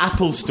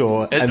Apple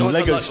Store and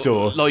Lego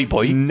Store...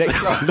 Lie-by.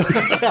 Next...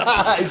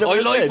 I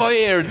lie by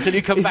here until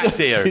you come back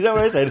here. Is that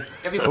what I said?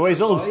 Oh,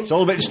 it's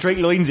all about straight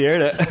lines here,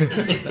 isn't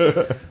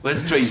it?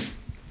 Where's the trees?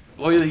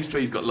 Why have these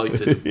trees got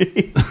lights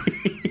in?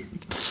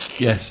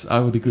 Yes, I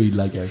would agree,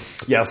 Lego.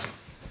 Yes.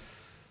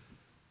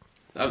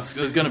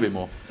 There's going to be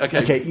more.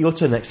 Okay, your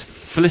turn next.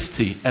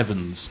 Felicity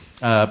Evans.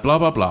 Blah,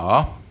 blah,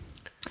 blah.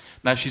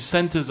 Now, she's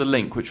sent us a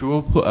link, which we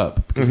will put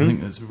up, because I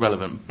think it's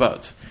relevant,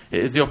 but it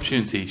is the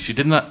opportunity. She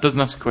doesn't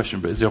ask a question,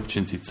 but it's the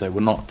opportunity to say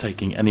we're not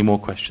taking any more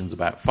questions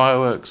about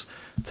fireworks,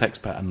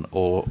 text pattern,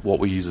 or what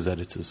we use as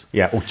editors.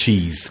 Yeah, or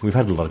cheese. We've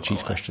had a lot of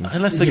cheese questions.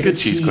 Unless they're good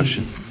cheese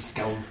questions. It's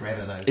going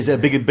forever, though. Is it a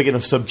big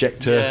enough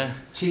subject to... Yeah.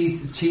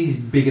 Cheese is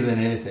bigger than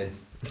anything.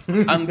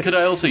 And could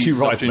I also use Too this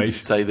right, opportunity mate.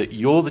 to say that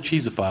you're the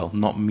cheeseophile,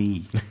 not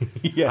me.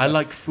 Yeah. I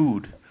like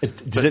food.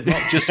 Does it...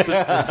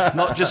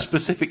 Not just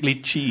specifically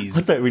cheese.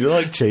 I don't really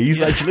like cheese,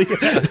 actually.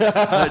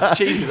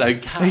 Cheese is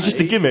okay. It's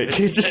just a gimmick.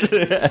 It's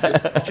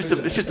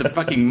It's just a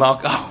fucking mark.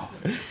 Oh.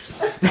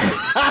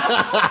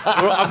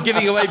 I'm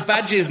giving away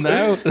badges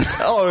now.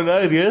 Oh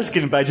no, the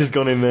Erskine badge has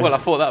gone in there. Well, I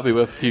thought that'd be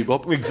worth a few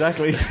bob.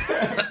 Exactly.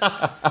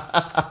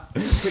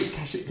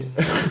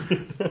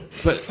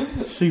 But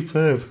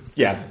Superb.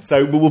 Yeah,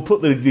 so we'll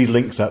put these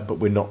links up, but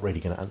we're not really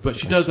going to answer. but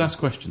she does ask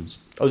questions.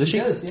 Oh, does she?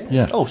 does, yeah.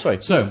 Yeah. Oh,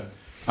 sorry. So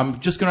I'm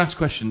just going to ask a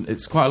question.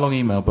 It's quite a long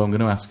email, but I'm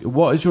going to ask: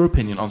 what is your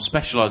opinion on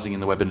specialising in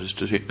the web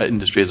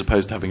industry as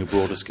opposed to having a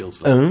broader skill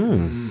set?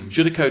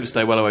 Should a coder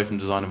stay well away from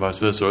design and vice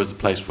versa, or is the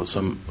place for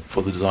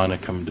the designer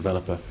come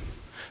developer?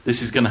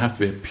 This is going to have to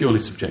be a purely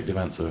subjective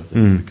answer, I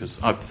think,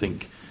 because I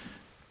think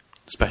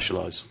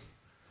specialise.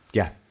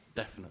 Yeah,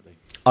 Definitely.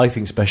 I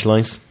think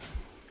specialise.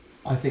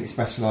 I think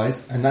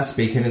specialise, and that's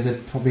speaking as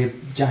probably a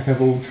jack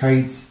of all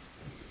trades,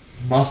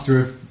 master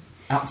of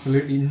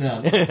absolutely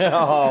none.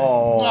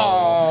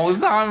 Oh,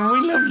 Simon, we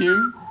love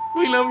you.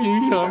 We love you,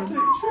 It's Sean.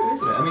 absolutely true,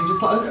 isn't it? I mean,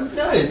 just like,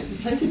 no, there's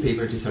plenty of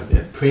people who just have a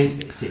bit of print,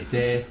 bit of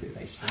CSS, bit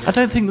of HTML. I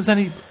don't think there's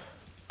any.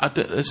 I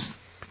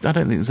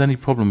don't think there's any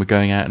problem with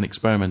going out and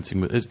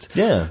experimenting with it.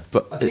 Yeah.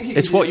 But I think it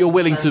it's gives what you you're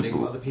willing understanding to.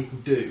 what other people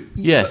do.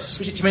 Yes.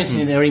 She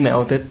mentioned in her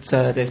email that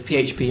there's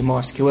PHP and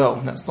MySQL,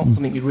 and that's not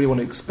something you really want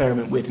to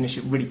experiment with unless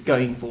you're really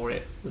going for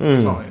it with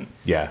the client,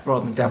 Yeah.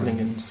 rather than dabbling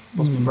and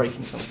possibly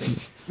breaking something.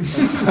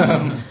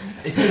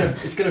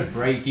 It's going to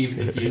break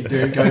even if you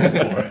do go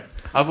for it.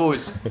 I've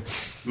always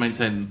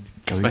maintained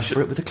Going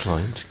for it with a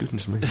client.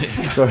 Goodness me.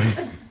 Sorry.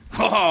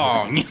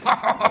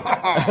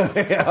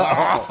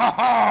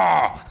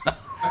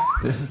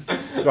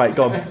 Right,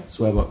 go on.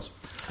 Swearbox.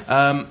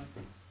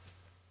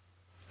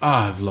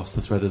 I've lost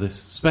the thread of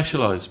this.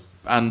 Specialise.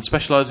 And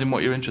specialise in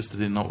what you're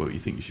interested in, not what you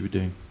think you should be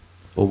doing.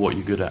 Or what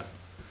you're good at.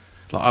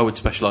 Like, I would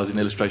specialise in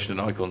illustration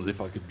and icons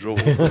if I could draw.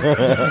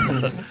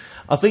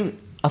 I think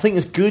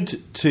it's good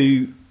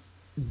to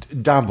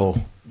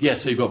dabble. Yeah,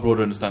 so you've got a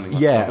broader understanding.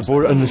 Like Yeah, Simon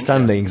broader said.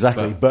 understanding,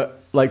 exactly. But- But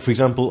like, for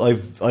example,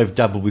 I've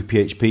dabbled with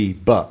PHP,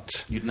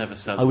 but You'd never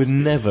sell I would it.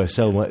 never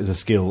sell that as a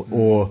skill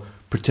or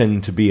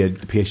pretend to be a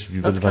PHP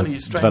That's kind of your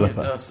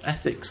developer. That's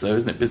ethics, though,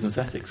 isn't it? Business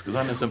ethics. Because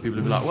I know some people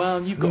who be like, well,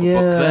 you've got a Yeah.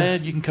 book there,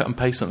 you can cut and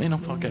paste something,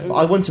 off I go. But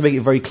I want to make it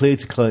very clear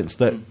to clients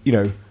that,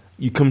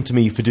 you come to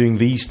me for doing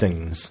these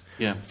things.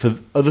 Yeah. For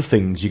other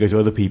things, you go to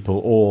other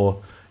people,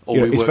 or Or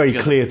you know, we it's work very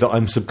together. clear that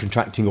I'm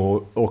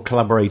subcontracting or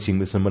collaborating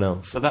with someone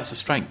else. So that's a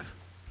strength.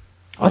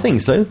 I think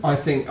so. I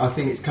think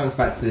it comes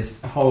back to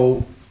this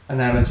whole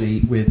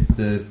analogy with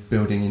the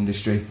building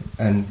industry,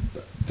 and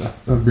I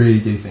really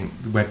do think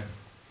the web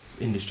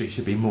industry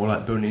should be more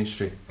like the building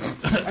industry.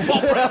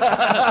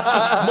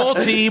 More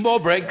tea, more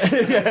breaks. All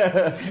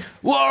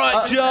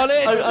right,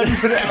 Charlie.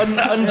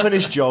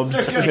 Unfinished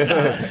jobs.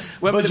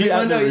 Budget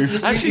at the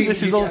roof. Actually,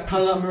 this is you all. get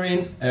Plumber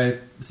in,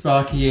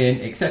 Sparky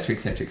in, etc.,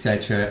 etc.,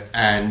 etc.,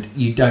 and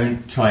you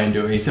don't try and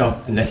do it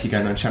yourself unless you're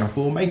going on Channel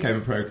 4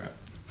 makeover program.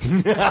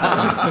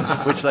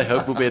 Which they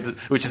hope will be,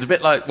 which is a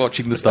bit like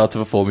watching the start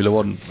of a Formula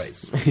One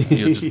race.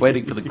 You're just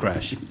waiting for the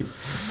crash.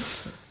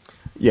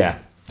 Yeah.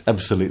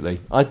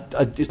 Absolutely.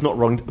 It's not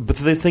wrong. But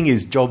the thing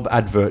is, job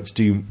adverts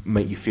do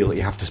make you feel that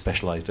you have to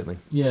specialise, don't they?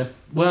 Yeah.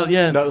 Well,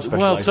 yeah. No,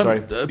 specialised, sorry.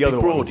 The The other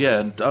broad, one. yeah.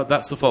 And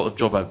that's the fault of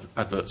job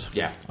adverts.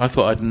 Yeah. I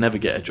thought I'd never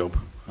get a job,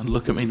 and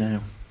look at me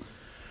now.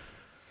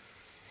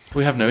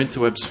 We have no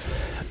interwebs.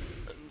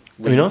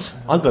 Are you not?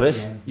 I've got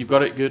it. You've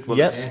got it. Good. Well,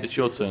 Yep. it's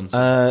your turn.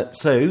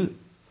 So,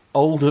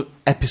 older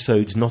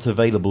episodes not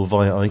available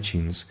via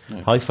iTunes.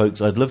 No. Hi,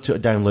 folks. I'd love to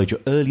download your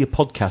earlier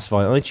podcasts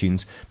via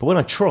iTunes, but when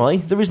I try,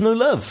 there is no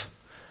love.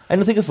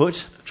 Anything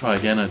afoot? Try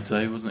again, I'd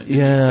say, wasn't it?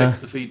 Yeah.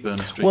 Fix the feed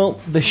burner stream. Well,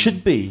 there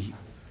should be.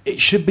 It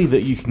should be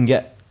that you can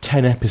get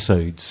 10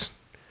 episodes.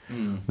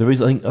 There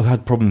is. I think I've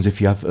had problems if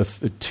you have a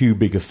too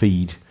big a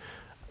feed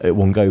at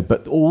one go,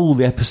 but all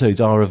the episodes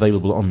are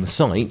available on the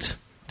site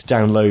to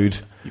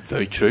download.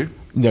 Very true.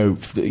 No,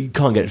 you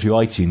can't get it through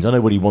iTunes. I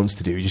know what he wants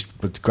to do. He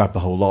just grab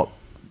the whole lot.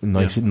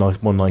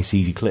 One nice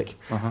easy click.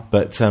 Uh-huh.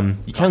 But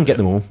you can get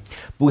them all.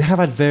 But we have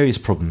had various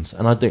problems,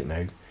 and I don't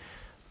know.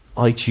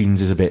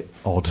 iTunes is a bit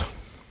odd.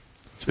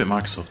 It's a bit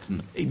Microsoft,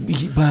 isn't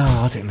it?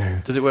 Well, I don't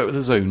know. Does it work with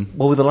a zone?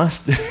 Well, with the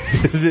last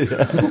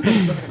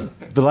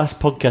the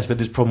last podcast, we had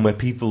this problem where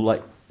people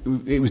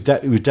it was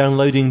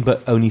downloading,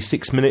 but only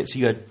 6 minutes.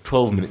 You had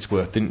 12 minutes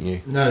worth, didn't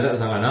you? No, that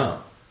was INR.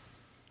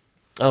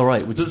 Oh,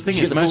 right. The thing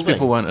is, most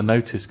people won't have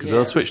noticed because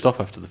they'll switched off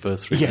after the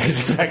first 3 Yeah,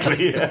 minutes.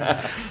 exactly.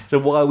 So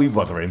why are we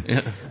bothering?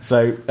 Yeah.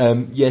 So,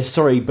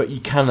 sorry, but you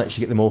can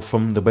actually get them all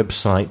from the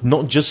website,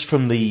 not just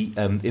from the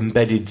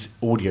embedded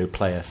audio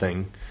player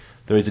thing.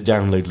 There is a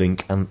download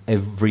link on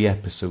every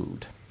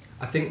episode.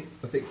 I think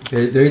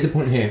there is a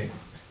point here.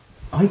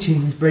 iTunes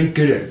is very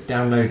good at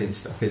downloading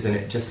stuff, isn't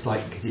it? Just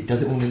like because it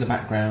does it all in the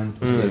background.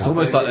 It's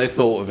almost like they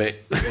thought of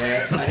it.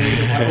 Yeah, and it's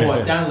just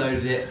like, I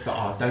downloaded it, but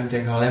I don't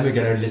think I'll ever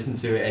go and listen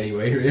to it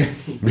anyway. Really.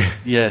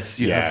 Yes,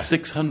 you Yeah. have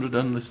 600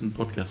 unlistened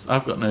podcasts.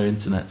 I've got no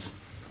internet.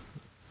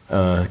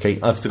 Okay,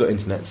 I've still got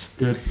internet.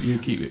 Good. You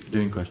keep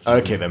doing questions.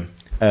 Okay then.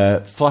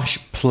 Flash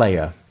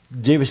Player.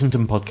 Dear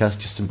Islington Podcast,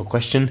 just a simple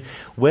question.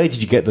 Where did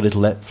you get the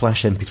little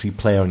Flash MP3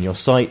 player on your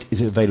site?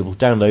 Is it available to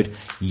download?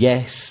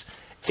 Yes.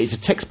 It's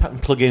a text pattern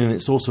plugin and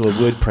it's also a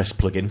WordPress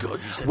plugin. God,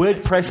 you said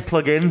WordPress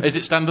plugin. Is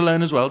it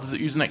standalone as well? Does it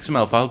use an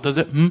XML file? Does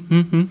it?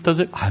 Does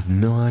it? I have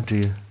no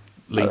idea.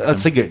 Link I them.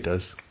 think it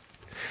does.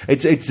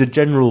 It's a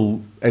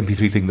general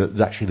MP3 thing that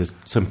actually there's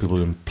some people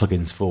doing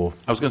plugins for.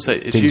 I was going to say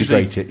it's To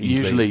integrate it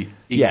usually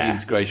easy Yeah,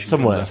 integration.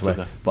 somewhere comes else.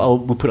 after But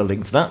we'll put a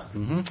link to that,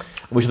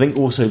 which I think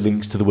also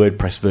links to the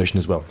WordPress version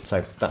as well.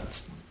 So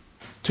that's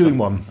 2 in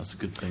 1. That's a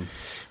good thing.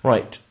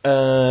 Right.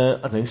 I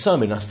don't know.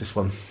 Simon asked this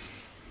one.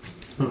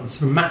 It's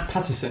from Matt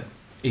Patterson.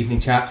 Evening,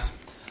 chaps.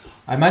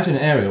 I imagine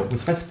Arial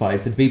was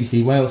specified for the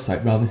BBC Wales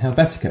site rather than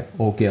Helvetica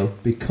or GIL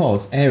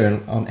because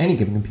Arial on any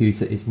given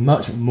computer is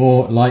much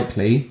more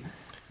likely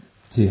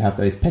to have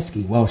those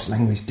pesky Welsh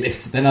language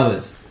glyphs than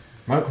others.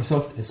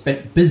 Microsoft has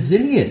spent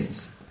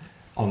bazillions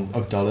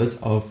of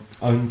dollars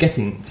on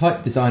getting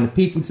type designer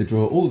people to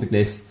draw all the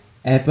glyphs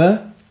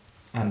ever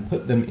and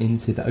put them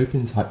into the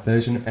open type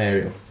version of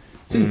Arial.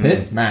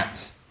 Stupid,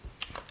 Matt.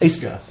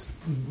 Discuss.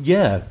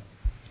 Yeah.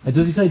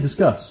 Does he say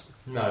discuss?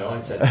 No, I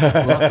said. So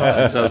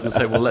I was going to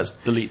say, well, let's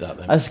delete that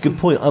then. That's a good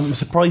point. I'm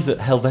surprised that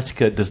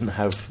Helvetica doesn't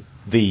have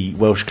the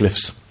Welsh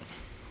glyphs.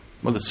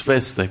 Well, the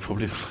Swiss, they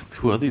probably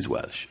who are these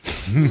Welsh?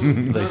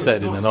 They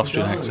said in an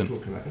Austrian accent.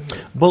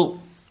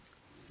 Well,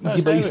 No, yeah,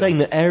 it's but you're Arial. saying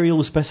that Arial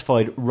was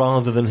specified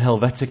rather than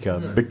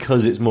Helvetica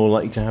because it's more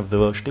likely to have the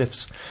Welsh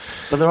glyphs.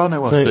 But there are no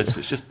Welsh So- glyphs.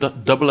 It's just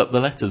double up the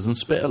letters and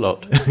spit a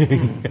lot.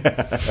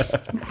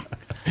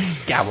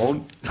 Go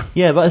on.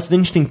 Yeah, but that's an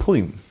interesting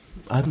point.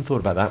 I hadn't thought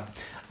about that.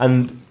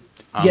 And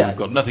yeah, I've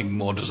got nothing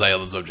more to say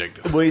on the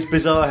subject. well, it's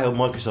bizarre how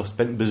Microsoft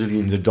spent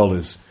bazillions of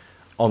dollars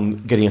on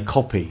getting a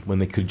copy when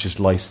they could just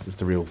license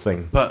the real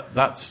thing. But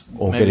that's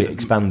Or get it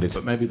expanded.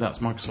 But maybe that's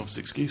Microsoft's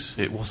excuse.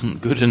 It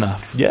wasn't good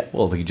enough. Yeah,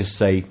 well, they could just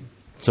say,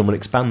 someone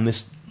expand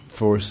this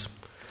for us.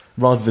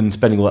 Rather than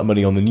spending all that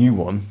money on the new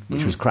one,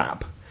 which was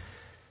crap,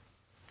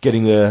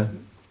 getting the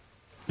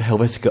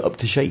Helvetica up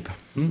to shape.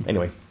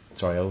 Anyway,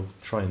 sorry, I'll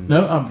try and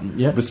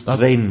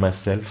restrain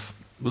myself.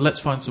 Well, let's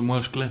find some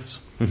Welsh glyphs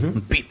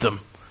and beat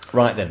them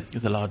Right then.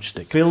 with a large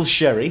stick. Phil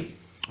Sherry.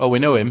 Oh, we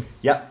know him.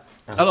 Yep.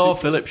 Hello,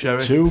 Philip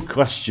Sherry. 2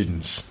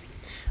 questions.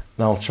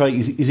 Now, I'll try.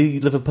 Is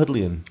he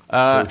Liverpudlian?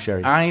 Phil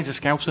Sherry. He's a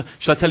Scouser.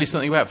 Shall I tell you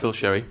something about Phil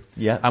Sherry?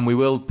 Yeah. And we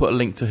will put a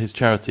link to his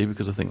charity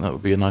because I think that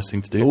would be a nice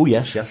thing to do. Oh,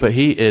 yes, yes. But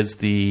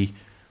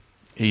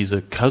he's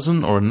a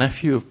cousin or a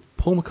nephew of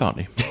Paul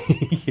McCartney.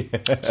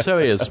 So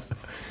he is.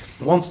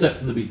 One step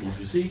from the Beatles,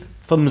 you see.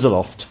 Thumbs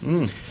aloft.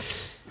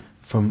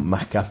 From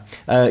Macca.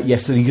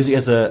 Yes, so he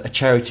has a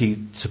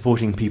charity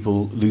supporting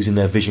people losing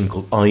their vision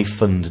called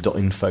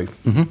ifund.info.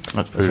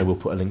 That's So very we'll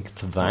put a link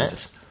to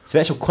that. So the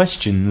actual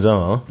questions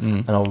are,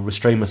 and I'll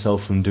restrain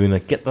myself from doing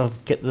get the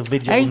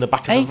video on the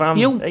back of the van.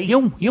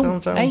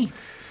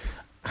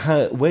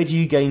 Where do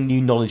you gain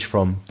new knowledge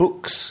from?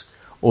 Books,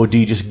 or do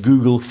you just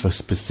Google for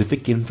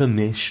specific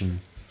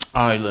information?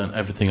 I learnt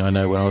everything I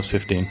know when I was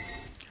 15.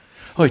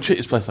 Oh, he treated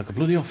his place like a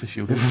bloody office,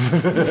 you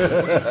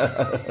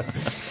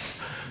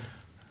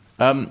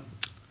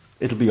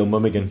It'll be your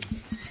mum again.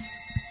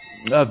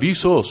 View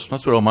source.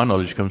 That's where all my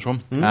knowledge comes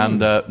from. And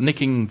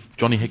nicking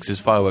Johnny Hicks's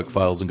firework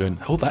files and going,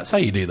 oh, that's how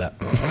you do that.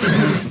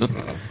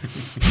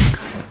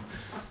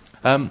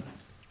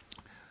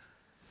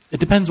 It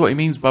depends what he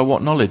means by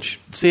what knowledge.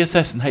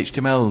 CSS and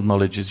HTML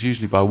knowledge is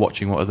usually by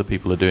watching what other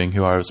people are doing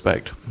who I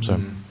respect. So,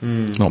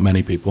 not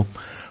many people.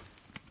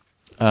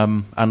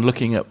 And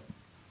looking at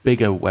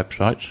bigger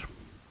websites,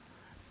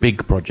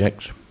 big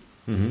projects.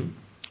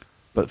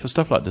 But for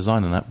stuff like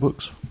design and that,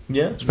 books.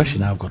 Yeah. Especially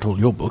now I've got all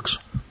your books.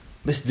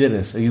 Mr.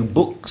 Dennis, are you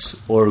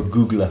books or a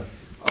Googler?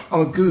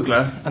 I'm a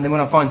Googler, and then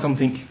when I find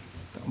something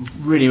that I'm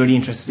really, really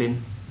interested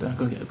in, then I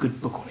go get a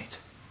good book on it.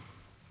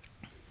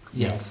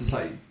 Yeah, it's just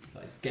like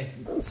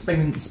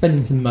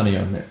spending some money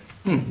on it.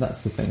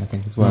 That's the thing I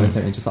think as well.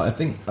 Isn't it? Just like I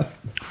think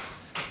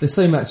there's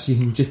so much you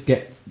can just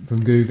get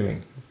from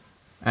googling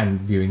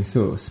and viewing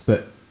source,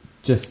 but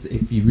just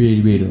if you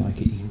really, really like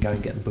it, you can go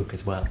and get the book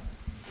as well,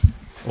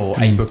 or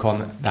a book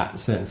on that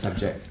certain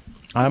subject.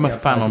 I am a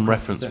fan on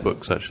reference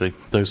books, actually.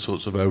 Those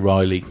sorts of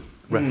O'Reilly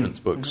reference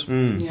books.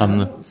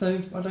 Yeah, so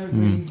I don't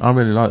really. I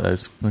really like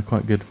those. They're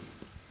quite good.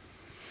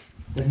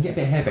 They can get a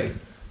bit heavy,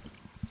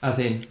 as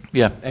in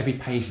Yeah. every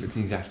page looks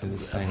exactly the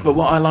same. But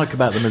what I like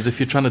about them is if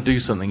you're trying to do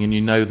something and you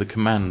know the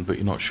command, but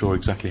you're not sure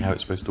exactly how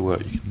it's supposed to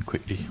work, you can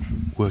quickly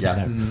work it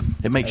out.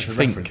 It makes you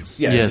think.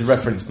 Yeah, Yes. it's a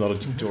reference, not a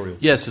tutorial.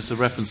 Yes, it's a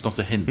reference, not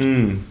a hint.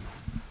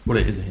 Well,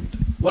 it is a hint.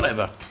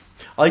 Whatever.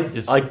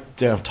 Yes. I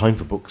don't have time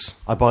for books.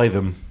 I buy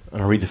them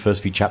and I read the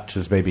first few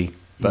chapters, maybe.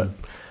 But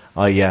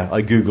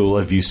I Google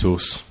a view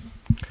source,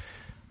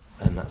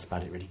 and that's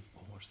about it, really.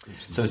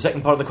 So the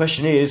second part of the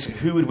question is: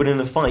 who would win in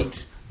a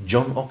fight,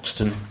 John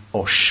Oxton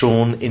or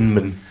Sean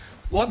Inman?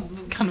 What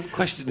kind of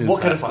question is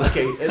What that? kind of fight?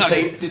 Okay, let's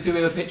say Do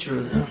we have a picture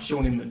of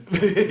Sean Inman?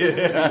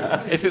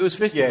 If it was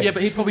fisted, Yes. yeah,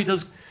 but he probably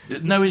does.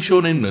 Knowing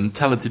Sean Inman,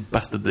 talented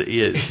bastard that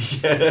he is.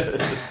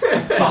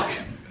 Fuck.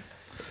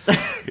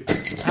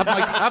 have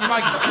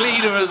my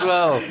cleaner as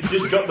well.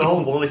 just drop the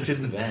whole wallet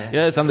in there.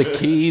 Yes, and the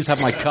keys.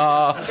 Have my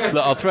car.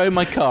 Look, I'll throw in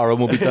my car and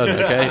we'll be done.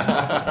 Okay.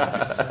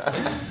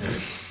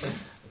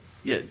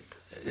 Yeah,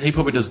 he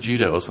probably does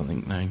judo or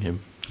something. Knowing him.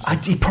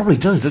 He probably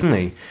does, doesn't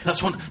he?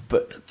 That's one.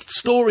 But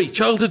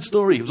childhood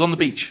story. He was on the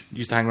beach. He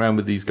used to hang around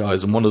with these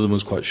guys, and one of them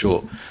was quite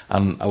short.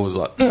 And I was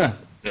like,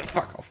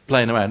 fuck off,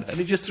 playing around. And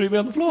he just threw me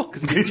on the floor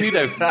because he did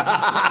judo.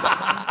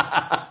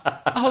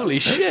 Holy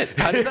shit!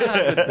 How did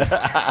that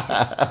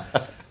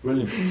happen?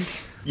 Brilliant.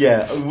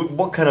 Yeah.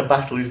 What kind of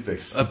battle is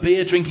this? A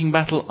beer drinking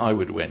battle, I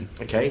would win.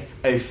 Okay,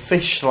 a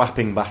fish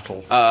slapping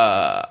battle.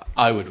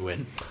 I would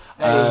win.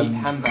 A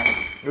handbag.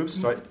 Oops,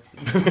 right.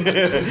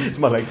 It's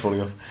my leg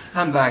falling off.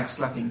 Handbag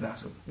slapping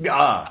battle. They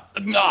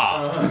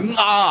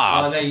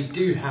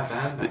do have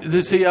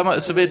that. See, I'm at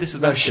a severe Now,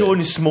 disadvantage. Sean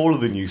is smaller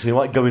than you, so he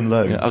might go in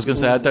low. Yeah, I was going to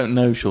say I don't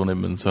know Sean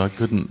Inman, so I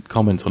couldn't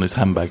comment on his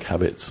handbag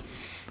habits.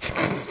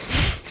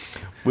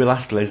 We'll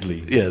ask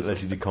Leslie. Yes.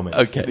 Leslie did comment.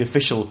 Okay. The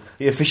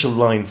official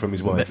line from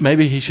his wife.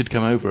 Maybe he should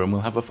come over and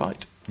we'll have a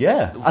fight.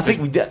 Yeah, I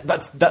think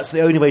that's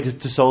the only way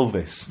to solve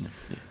this.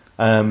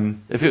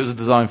 If it was a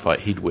design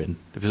fight, he'd win.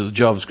 If it was a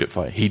JavaScript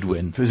fight, he'd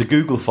win. If it was a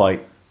Google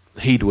fight,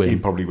 He'd win.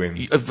 he'd probably win.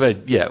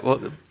 Yeah, well,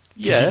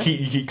 yeah.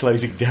 You keep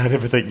closing down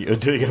everything you're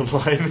doing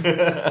online.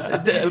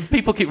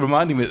 People keep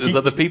reminding me that there's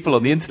other people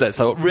on the internet,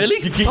 so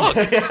really? Fuck!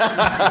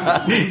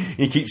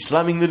 You keep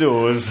slamming the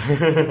doors.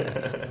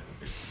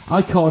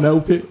 I can't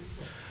help it.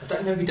 I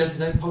don't know if he does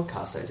his own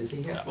podcast though, does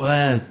he? Yeah.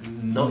 Well,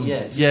 Not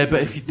yet. yeah,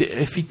 but if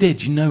he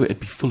did, you know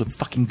it'd be full of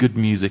fucking good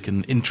music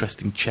and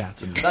interesting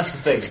chat. And That's the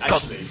thing,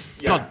 actually.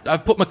 God,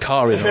 I've put my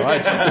car in, all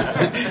right?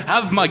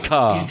 Have my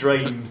car. He's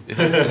drained.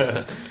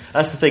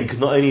 That's the thing, because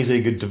not only is he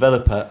a good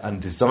developer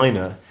and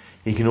designer,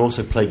 he can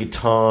also play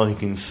guitar, he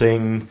can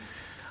sing.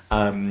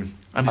 And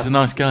he's a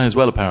nice guy as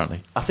well,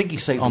 apparently. I think he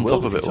saved On the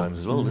top world of a few it all. times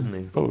as well, didn't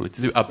he? Probably.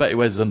 I bet he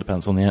wears his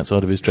underpants on the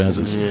outside of his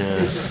trousers.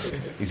 Yeah.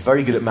 He's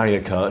very good at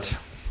Mario Kart.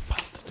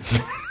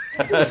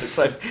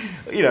 So,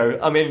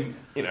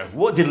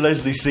 what did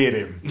Leslie see in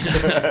him?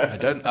 I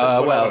don't. what I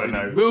Well, wanna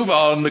know. move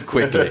on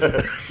quickly.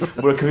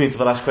 We're coming into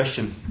the last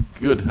question.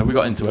 Good. Have we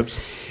got interwebs?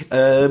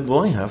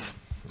 Well, I have.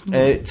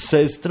 It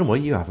says, don't know why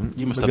you haven't.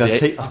 You must Maybe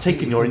have I've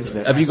taken your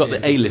internet. Have you got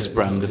the A-list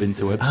brand of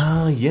interwebs?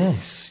 Ah,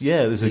 yes.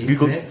 Yeah, there's a The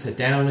Google. internets are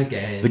down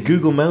again. The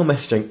Google Mail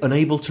messaging,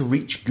 unable to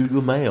reach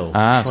Google Mail,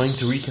 trying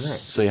to reconnect.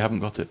 So you haven't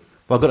got it.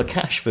 Well, I've got a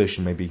cache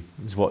version, maybe,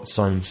 is what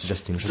Simon's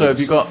suggesting. So have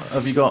you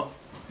got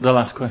the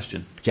last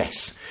question?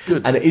 Yes.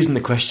 Good. And it isn't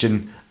a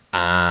question,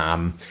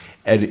 and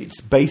it's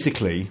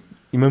basically,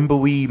 you remember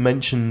we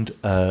mentioned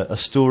a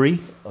story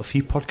a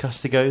few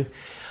podcasts ago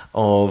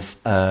of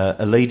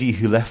a lady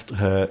who left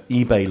her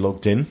eBay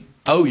logged in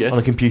Oh yes. on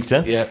a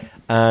computer. Yeah.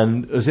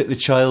 And was it the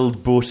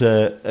child bought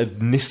a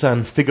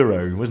Nissan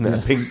Figaro, wasn't it?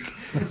 A pink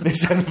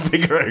Nissan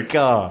Figaro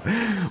car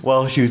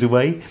while she was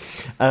away.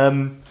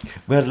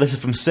 We had a letter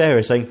from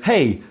Sarah saying,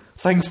 "Hey,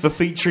 thanks for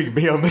featuring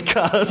me on the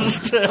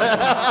cast."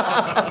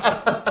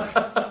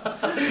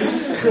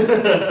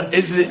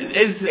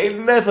 It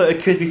never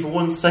occurred to me for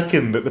 1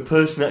 second that the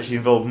person actually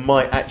involved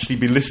might actually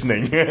be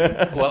listening.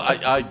 Well,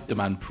 I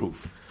demand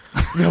proof.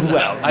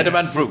 Well, I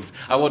demand proof.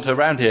 I want her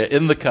around here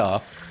in the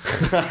car.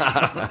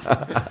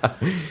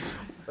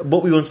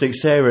 what we want to know,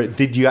 Sarah,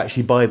 did you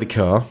actually buy the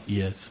car?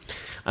 Yes.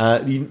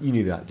 You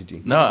knew that, did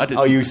you? No, I didn't.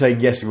 Oh, you were saying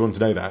yes, we want to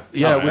know that?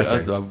 Yeah, Oh,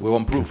 okay. we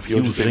want proof.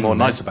 You're just being thing, more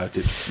man. nice about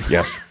it.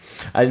 Yes.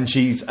 And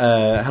she's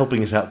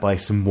helping us out by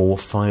some more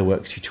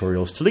fireworks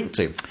tutorials to link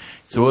to.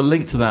 So we'll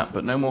link to that,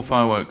 but no more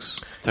fireworks,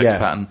 text Yeah.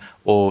 pattern,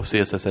 or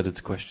CSS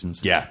editor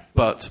questions. Yeah.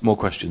 But more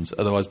questions,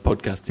 otherwise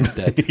podcast is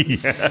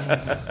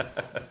dead.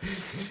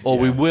 Or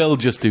we will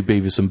just do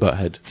Beavis and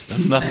Butthead,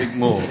 and nothing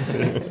more.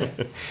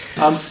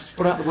 What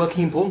about the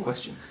working in porn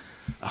question?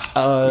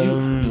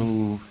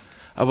 Well,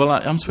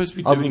 I'm supposed to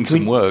be doing can some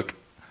we- work.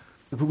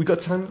 Have we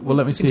got time? Well,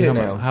 let me We can see do how,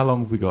 it now. how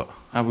long have we got?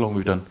 How long have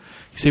we done?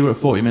 You see, we're at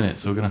 40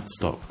 minutes, so we're going to have to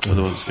stop.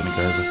 Otherwise, it's going to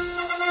go over.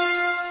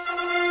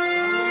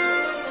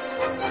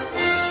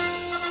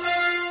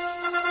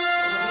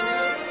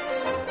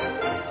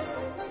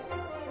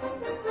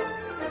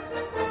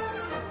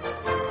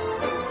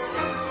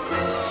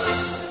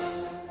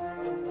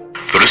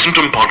 The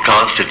Rissington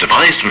Podcast is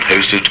devised and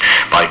hosted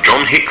by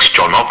John Hicks,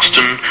 John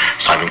Oxton,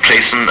 Simon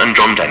Clayson and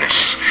John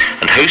Dennis,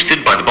 and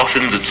hosted by the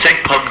boffins at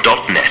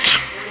segpub.net.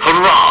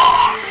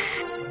 Hurrah!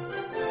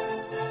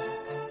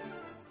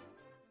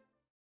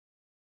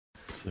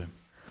 So,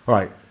 All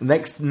right,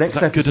 next was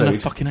that episode. good enough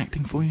fucking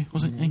acting for you?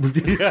 Was it? I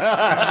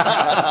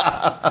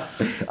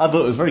thought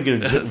it was very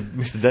good,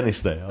 Mr. Dennis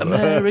there.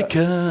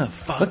 America,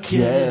 fuck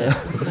yeah.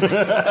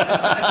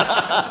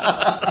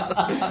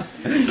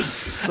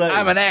 So,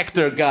 I'm an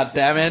actor,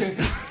 goddammit.